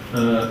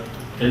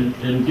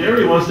 and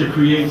Gehry wants to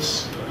create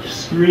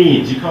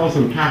screens. He calls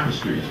them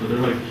tapestries, but they're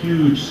like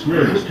huge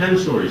screens, 10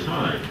 stories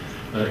high,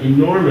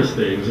 enormous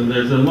things. And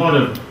there's a lot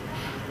of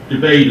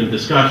debate and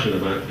discussion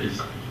about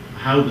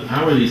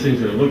how are these things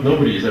going to look.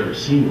 Nobody has ever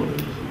seen one of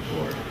these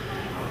before.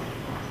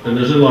 And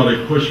there's a lot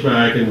of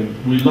pushback, and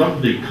we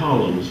love the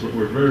columns, but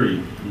we're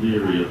very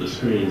leery of the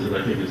screens, and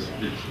I think it's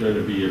going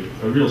to be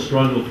a real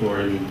struggle for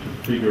him to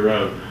figure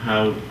out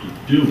how to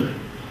do it.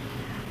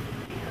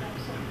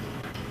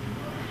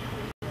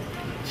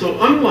 So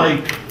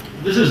unlike,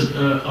 this is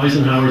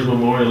Eisenhower's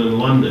memorial in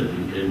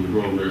London, in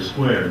Grosvenor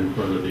Square, in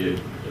front of the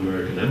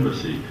American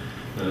Embassy.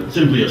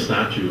 Simply a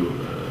statue,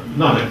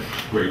 not a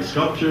great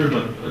sculpture,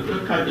 but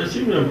it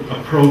seemed an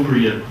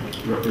appropriate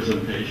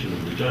representation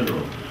of the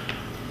general.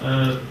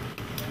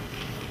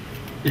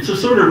 It's a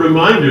sort of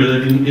reminder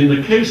that in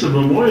the case of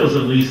memorials,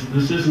 at least,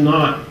 this is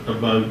not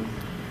about,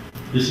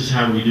 this is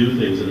how we do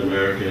things in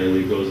America and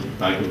we go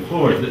back and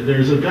forth.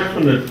 There's a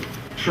definite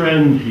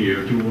trend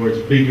here towards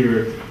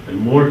bigger and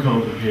more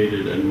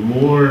complicated and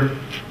more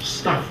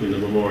stuff in the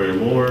memorial,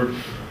 more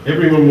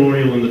every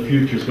memorial in the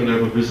future is going to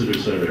have a visitor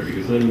center,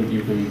 because then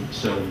you can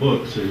sell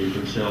books and you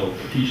can sell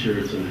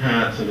t-shirts and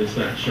hats, and it's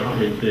that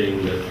shopping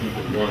thing that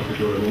people want to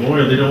go to a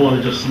memorial. They don't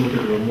want to just look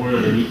at the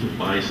memorial, they need to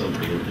buy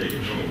something and take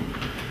it home.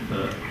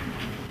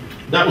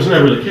 That was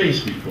never the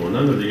case before.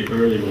 None of the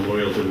early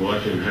memorials in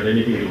Washington had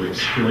anything to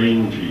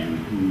explain to you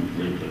who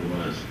Lincoln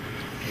was.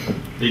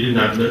 They didn't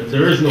have,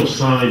 there is no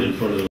sign in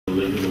front of the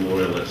Lincoln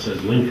Memorial that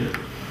says Lincoln.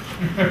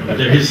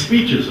 His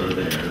speeches are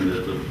there, and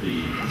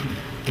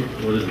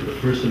what is it, the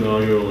first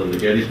inaugural and the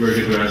Gettysburg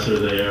Address are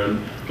there,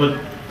 but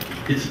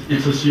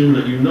it's assumed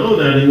that you know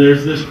that, and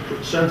there's this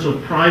sense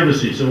of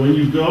privacy. So when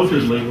you go to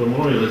the Lincoln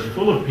Memorial, it's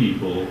full of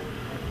people.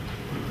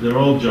 They're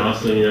all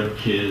jostling, you have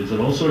kids and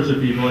all sorts of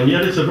people, and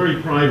yet it's a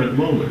very private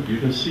moment. You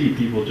can see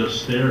people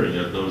just staring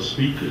at those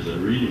speeches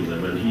and reading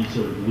them, and he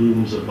sort of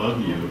looms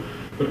above you,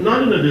 but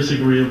not in a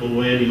disagreeable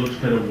way, and he looks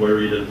kind of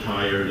worried and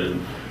tired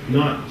and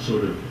not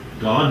sort of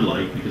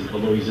godlike, because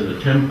although he's in a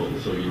temple,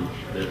 so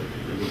it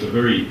was a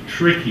very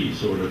tricky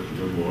sort of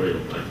memorial,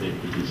 I think,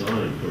 to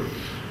design for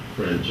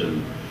French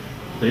and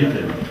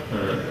Bacon.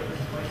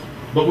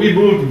 But we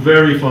moved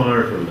very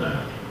far from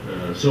that.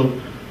 So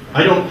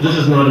this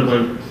is not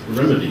about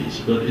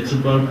remedies, but it's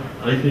about,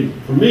 I think,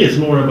 for me, it's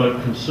more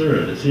about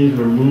concern. It seems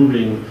we're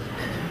moving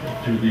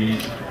to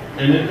these,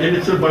 and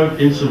it's about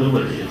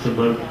incivility. It's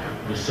about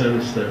the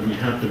sense that we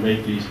have to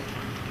make these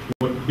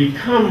what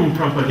become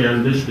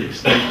propagandistic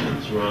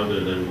statements rather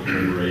than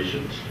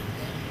commemorations.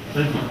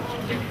 Thank you.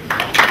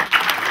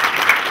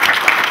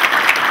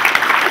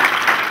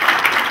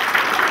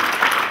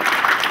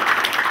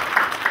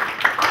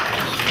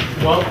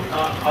 Well,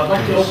 I'd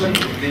like to open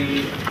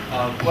the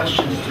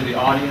questions to the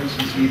audience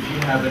and see if you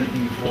have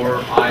anything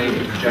before I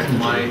interject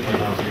my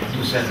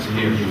 2 cents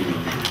here,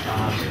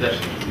 so that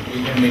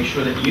we can make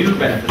sure that you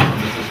benefit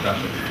from this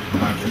discussion,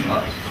 not just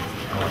us.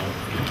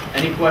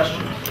 Any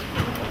questions?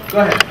 Go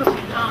ahead.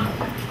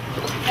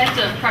 I have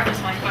to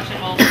preface my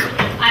question. Well,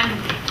 I'm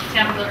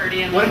Tabitha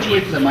Erdy. Why don't you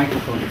wait for the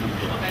microphone to come?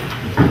 Okay.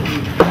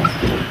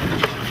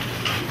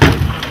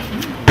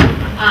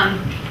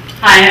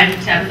 Hi, I'm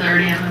Tabitha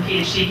Erdy. I'm a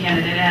PhD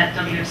candidate at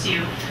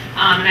WSU.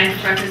 And I have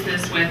to preface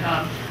this with,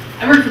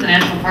 I work for the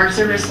National Park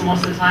Service, so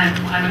most of the time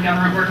I'm a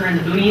government worker in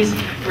the boonies,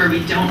 where we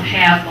don't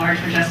have large,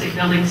 majestic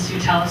buildings to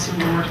tell us who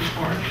we're working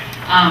for.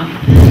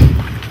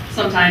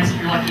 Sometimes if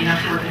you're lucky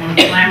enough to work in one of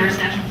the glamorous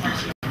national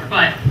parks,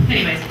 but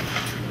anyways,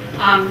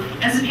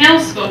 as the panel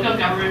spoke of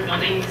government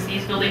buildings,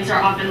 these buildings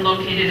are often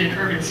located in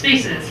urban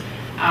spaces.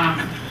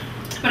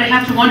 But I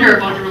have to wonder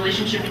about the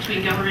relationship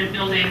between government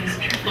buildings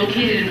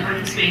located in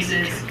urban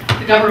spaces,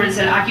 the governments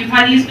that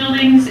occupy these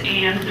buildings,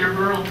 and their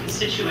rural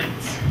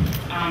constituents.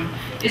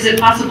 Is it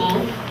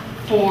possible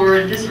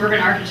for this urban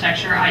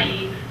architecture,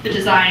 i.e. the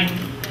design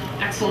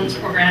excellence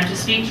program, to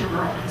speak to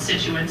rural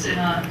constituents in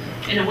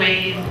a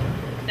way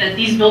that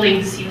these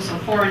buildings seem so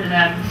foreign to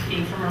them,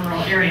 being from a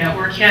rural area,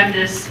 or can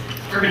this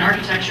urban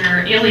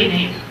architecture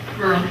alienate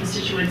rural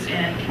constituents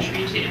and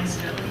contribute to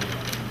instability?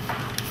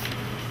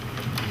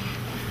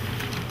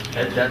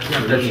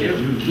 That's you.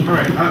 All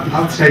right,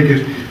 I'll take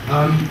it.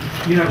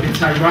 You know,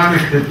 it's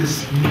ironic that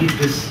this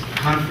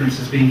conference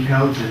is being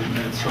held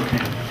in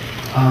Spokane,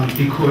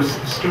 because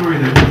the story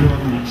that we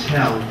normally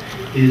tell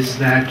is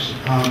that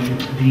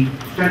the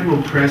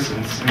federal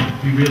presence,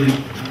 and we really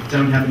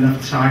don't have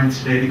enough time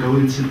today to go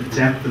into the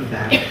depth of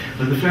that,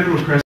 but the federal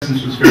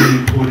presence was very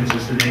important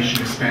as the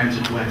nation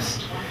expanded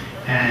west.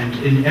 And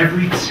in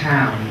every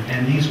town,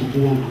 and these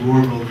were all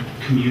rural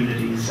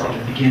communities at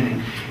the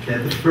beginning,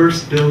 that the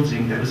first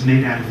building that was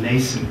made out of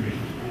masonry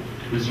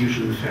was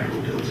usually the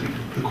federal building,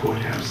 the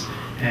courthouse.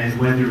 And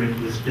whether it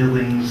was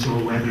Billings or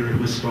whether it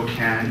was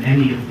Spokane,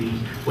 any of the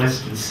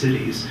western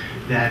cities,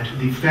 that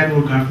the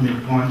federal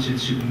government wanted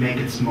to make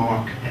its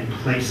mark and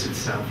place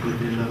itself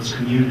within those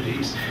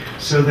communities.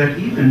 So that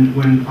even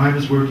when I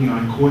was working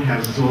on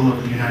courthouses all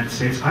over the United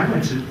States, I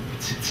went to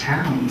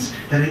towns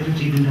that I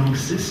didn't even know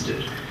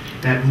existed,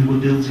 that we were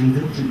building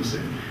buildings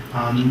in.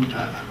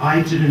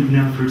 I didn't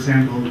know, for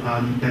example,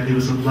 that there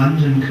was a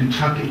London,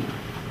 Kentucky.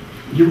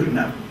 You would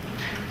know.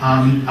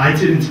 I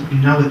didn't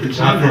know at the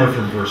time. Not far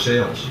from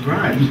Versailles.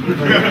 Right.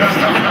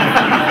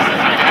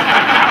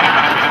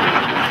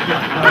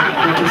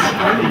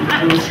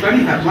 It was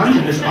funny about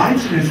London is I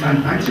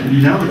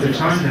didn't know at the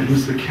time that it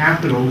was the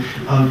capital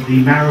of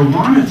the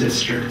marijuana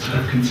district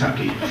of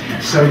Kentucky.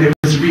 So there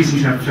was a reason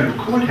to have a federal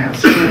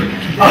courthouse.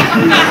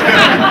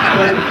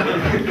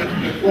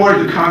 Or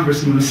the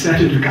congressman or the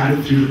senator got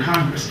it through the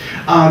Congress.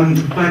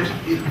 But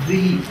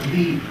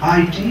the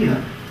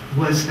idea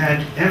was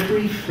that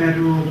every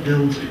federal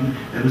building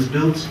that was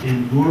built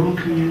in rural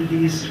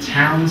communities,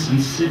 towns,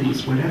 and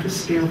cities, whatever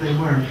scale they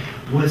were,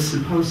 was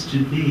supposed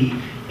to be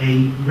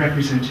a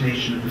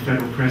representation of the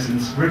federal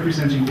presence,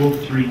 representing all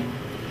three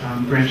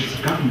branches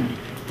of government: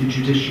 the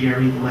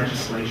judiciary, the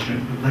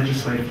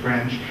legislative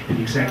branch, and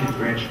the executive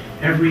branch.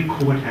 Every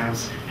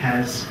courthouse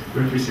has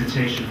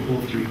representation of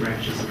all three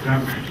branches of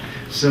government.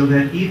 So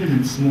that even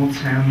in small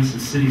towns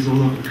and cities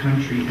all over the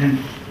country, and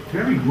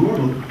very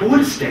rural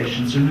border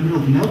stations in the middle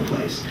of no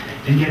place,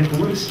 and yet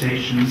border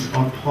stations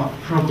are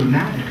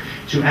programmatic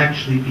to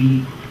actually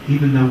be,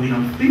 even though we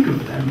don't think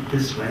of them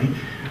this way,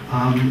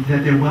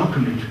 that they're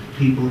welcoming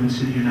people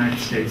into the United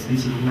States.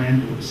 These are the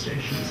land border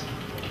stations.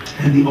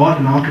 And the art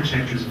and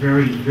architecture is a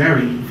very,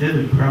 very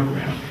vivid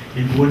program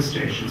in border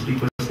stations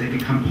because they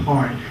become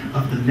part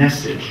of the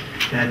message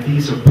that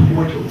these are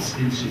portals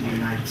into the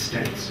United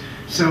States.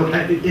 So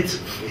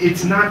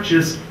it's not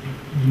just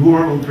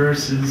rural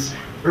versus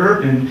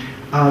urban.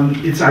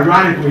 It's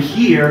ironic we're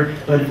here,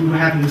 but if we were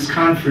having this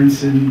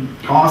conference in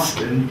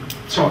Boston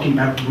talking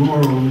about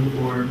rural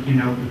or, you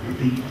know,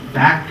 the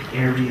back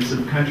areas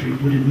of the country,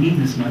 it wouldn't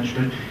mean as much.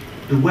 But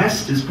the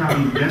West is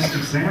probably the best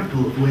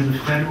example of where the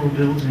federal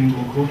building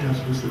or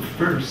courthouse was the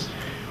first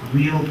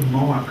real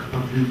mark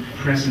of the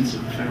presence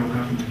of the federal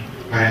government.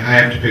 I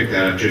have to pick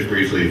that up just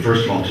briefly.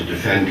 First of all, to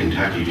defend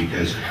Kentucky,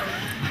 because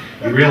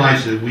you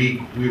realize that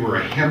we were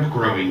a hemp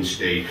growing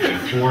state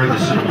before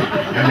this,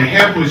 and the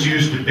hemp was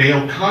used to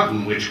bale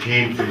cotton, which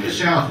came from the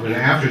South. And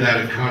after that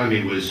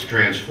economy was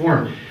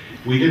transformed,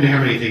 we didn't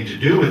have anything to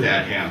do with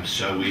that hemp,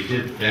 so we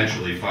did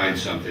eventually find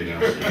something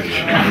else to do.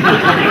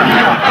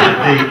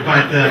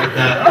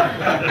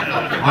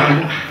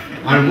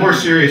 On a more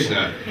serious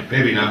note,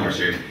 maybe not more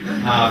serious,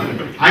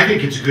 I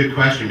think it's a good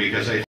question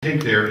because I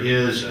think there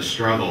is a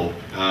struggle.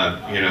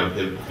 You know,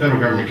 the federal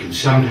government can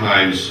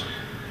sometimes,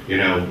 you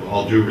know,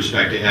 all due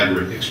respect to Ed,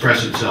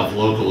 express itself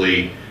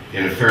locally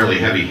in a fairly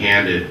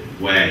heavy-handed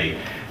way.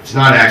 It's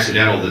not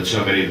accidental that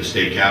so many of the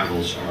state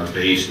capitals are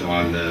based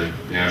on the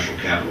National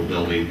Capitol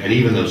building, and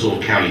even those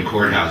little county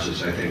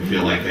courthouses, I think,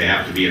 feel like they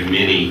have to be a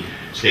mini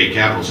state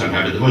capitol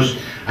sometime. But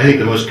I think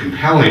the most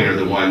compelling are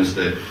the ones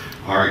that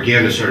are,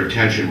 again, a sort of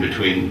tension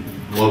between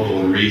local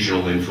and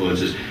regional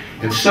influences.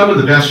 And some of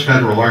the best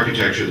federal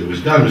architecture that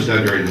was done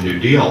during the New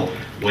Deal,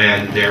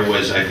 when there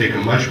was, I think, a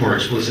much more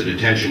explicit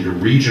attention to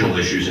regional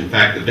issues. In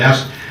fact, the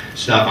best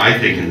stuff, I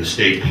think, in the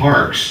state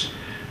parks,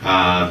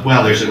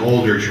 well, there's an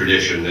older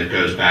tradition that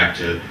goes back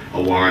to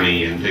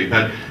Awani and things,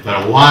 but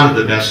a lot of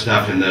the best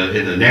stuff in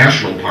the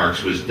national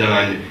parks was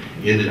done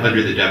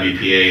under the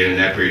WPA and in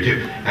that period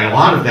too. And a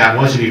lot of that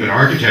wasn't even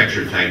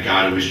architecture, thank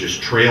God. It was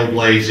just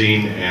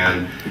trailblazing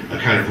and a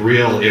kind of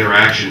real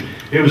interaction.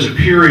 It was a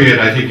period,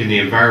 I think, in the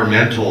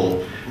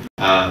environmental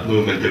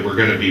movement that we're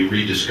going to be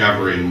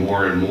rediscovering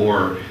more and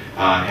more.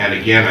 And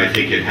again, I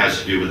think it has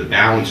to do with a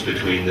balance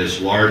between this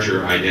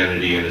larger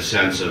identity and a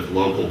sense of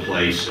local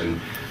place and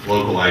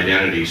local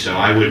identity. So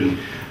I wouldn't,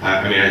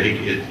 I mean, I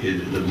think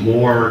the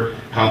more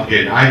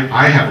complicated,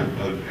 I have,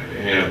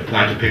 you know,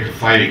 not to pick a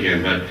fight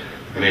again, but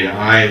I mean,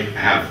 I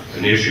have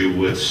an issue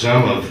with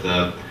some of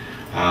the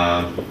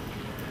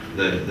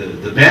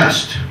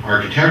best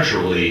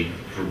architecturally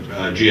for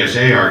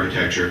GSA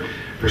architecture,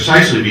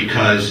 precisely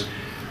because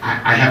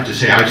I have to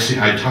say,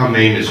 Tom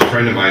Main is a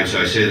friend of mine,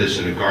 so I say this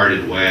in a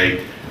guarded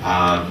way.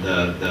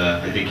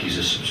 I think he's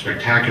a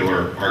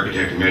spectacular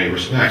architect in many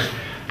respects,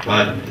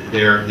 but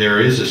there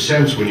is a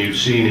sense when you've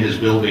seen his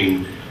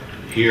building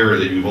here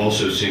that you've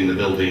also seen the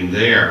building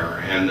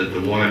there, and that the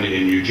one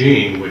in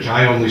Eugene, which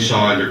I only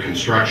saw under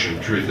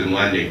construction, Truth in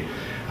Lending,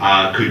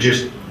 could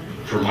just,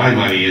 for my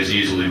money, as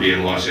easily be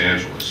in Los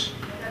Angeles.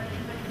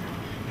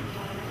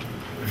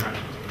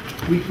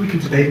 We can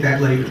debate that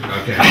later.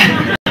 Okay.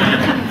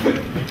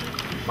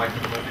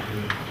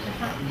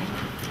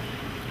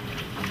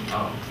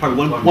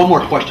 Probably one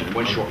more question,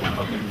 one short one.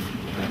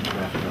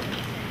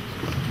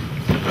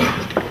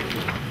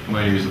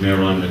 My name is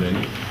Mehran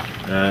Medeni.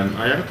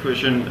 I have a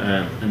question,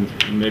 and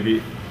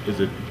maybe is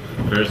it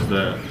first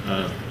I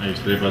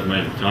explain about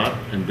my thought,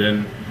 and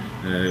then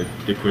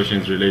the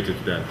question is related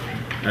to that.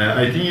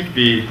 I think if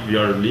we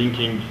are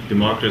linking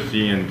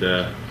democracy and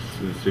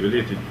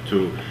civility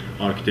to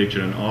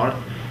architecture and art,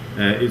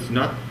 it's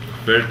not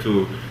fair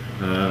to,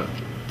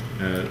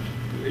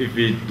 if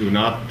we do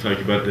not talk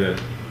about the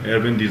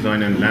urban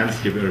design and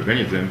landscape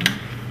urbanism,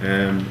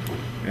 and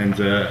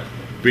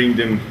bring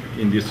them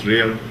in this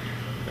realm.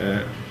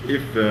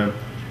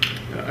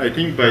 I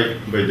think by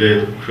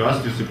the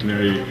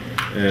cross-disciplinary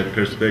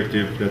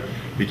perspective that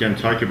we can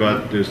talk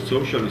about the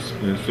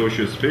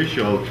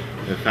socio-spatial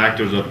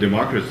factors of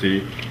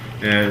democracy,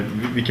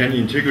 we can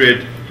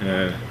integrate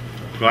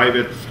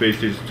private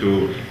spaces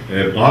to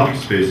public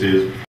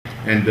spaces,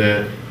 and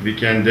we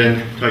can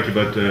then talk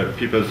about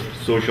people's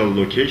social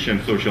location,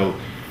 social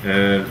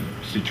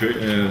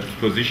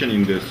position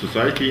in the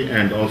society,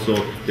 and also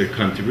their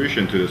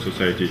contribution to the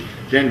society.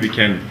 Then we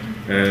can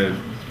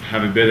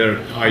have a better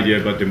idea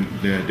about the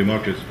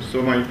democracy.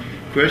 So my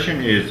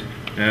question is,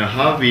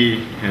 how do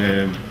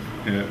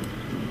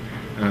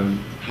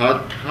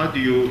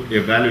you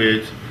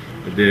evaluate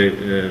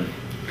the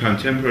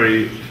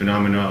contemporary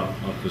phenomena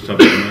of the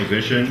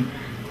suburbanization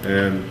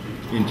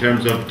in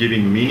terms of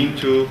giving meaning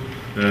to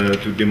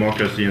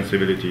democracy and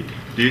civility?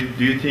 Do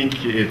you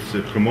think it's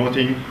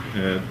promoting,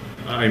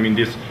 I mean,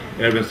 this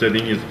urban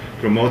setting is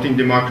promoting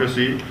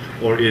democracy,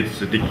 or it's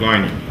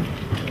declining?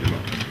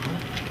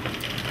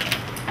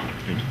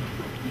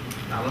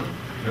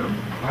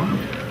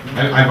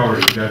 I've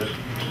already judged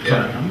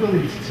Yeah, I'm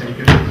willing to take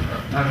it.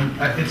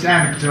 It's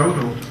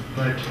anecdotal,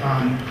 but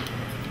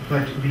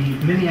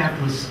the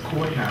Minneapolis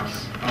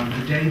courthouse,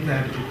 the day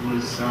that it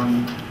was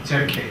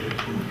dedicated,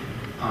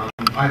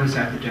 I was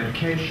at the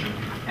dedication,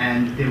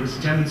 and there was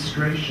a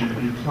demonstration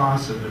in the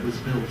plaza that was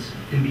built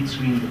in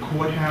between the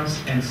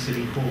courthouse and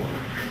City Hall.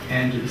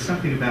 And it was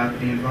something about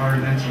the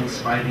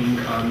environmentalists fighting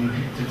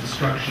the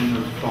destruction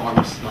of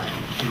forest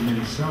land in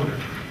Minnesota.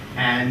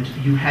 And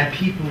you had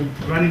people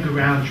running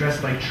around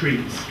dressed like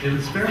trees. It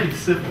was very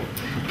civil,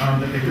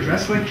 but they were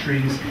dressed like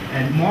trees.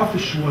 And Martha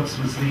Schwartz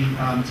was the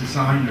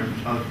designer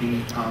of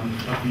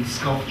the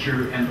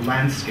sculpture and the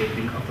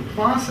landscaping of the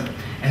plaza.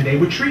 And they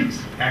were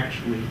trees,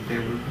 actually. They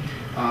were,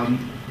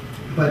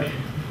 but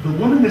the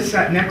woman that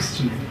sat next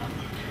to me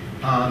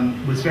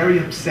was very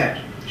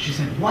upset. She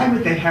said, "Why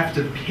would they have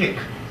to pick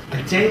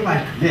a day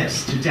like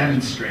this to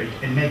demonstrate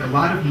and make a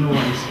lot of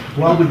noise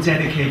while we're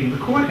dedicating the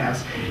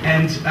courthouse?"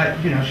 And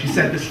she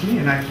said this to me,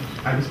 and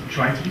I was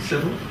trying to be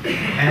civil,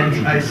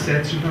 and I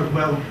said to her,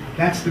 "Well,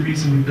 that's the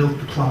reason we built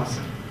the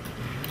plaza,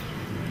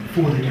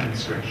 for the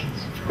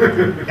demonstrations."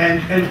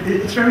 and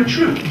it's very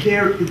true.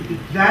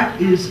 That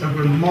is a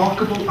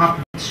remarkable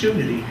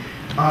opportunity.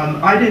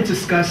 I didn't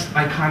discuss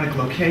iconic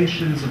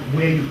locations of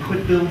where you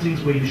put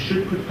buildings, where you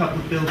should put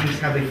public buildings,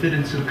 how they fit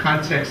into the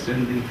context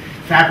and the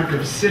fabric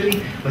of a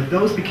city, but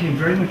those became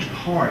very much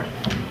part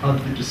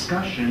of the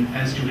discussion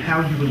as to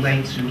how you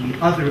relate to the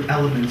other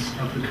elements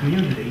of the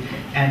community.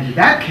 And in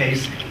that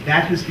case,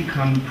 that has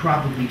become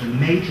probably the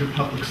major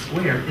public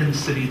square in the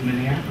city of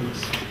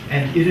Minneapolis.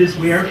 And it is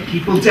where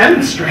people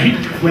demonstrate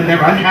when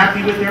they're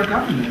unhappy with their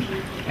government.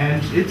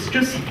 And it's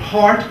just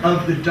part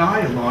of the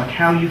dialogue,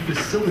 how you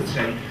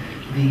facilitate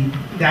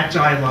that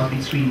dialogue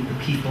between the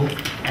people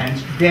and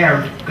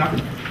their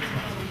government.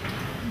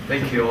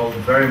 Thank you all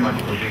very much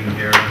for being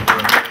here.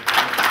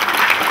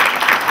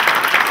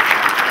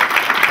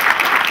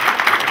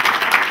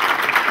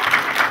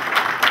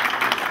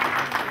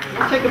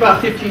 We'll take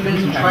about 15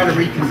 minutes and try to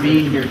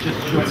reconvene here just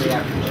shortly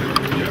after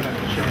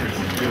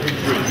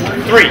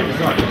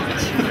 3.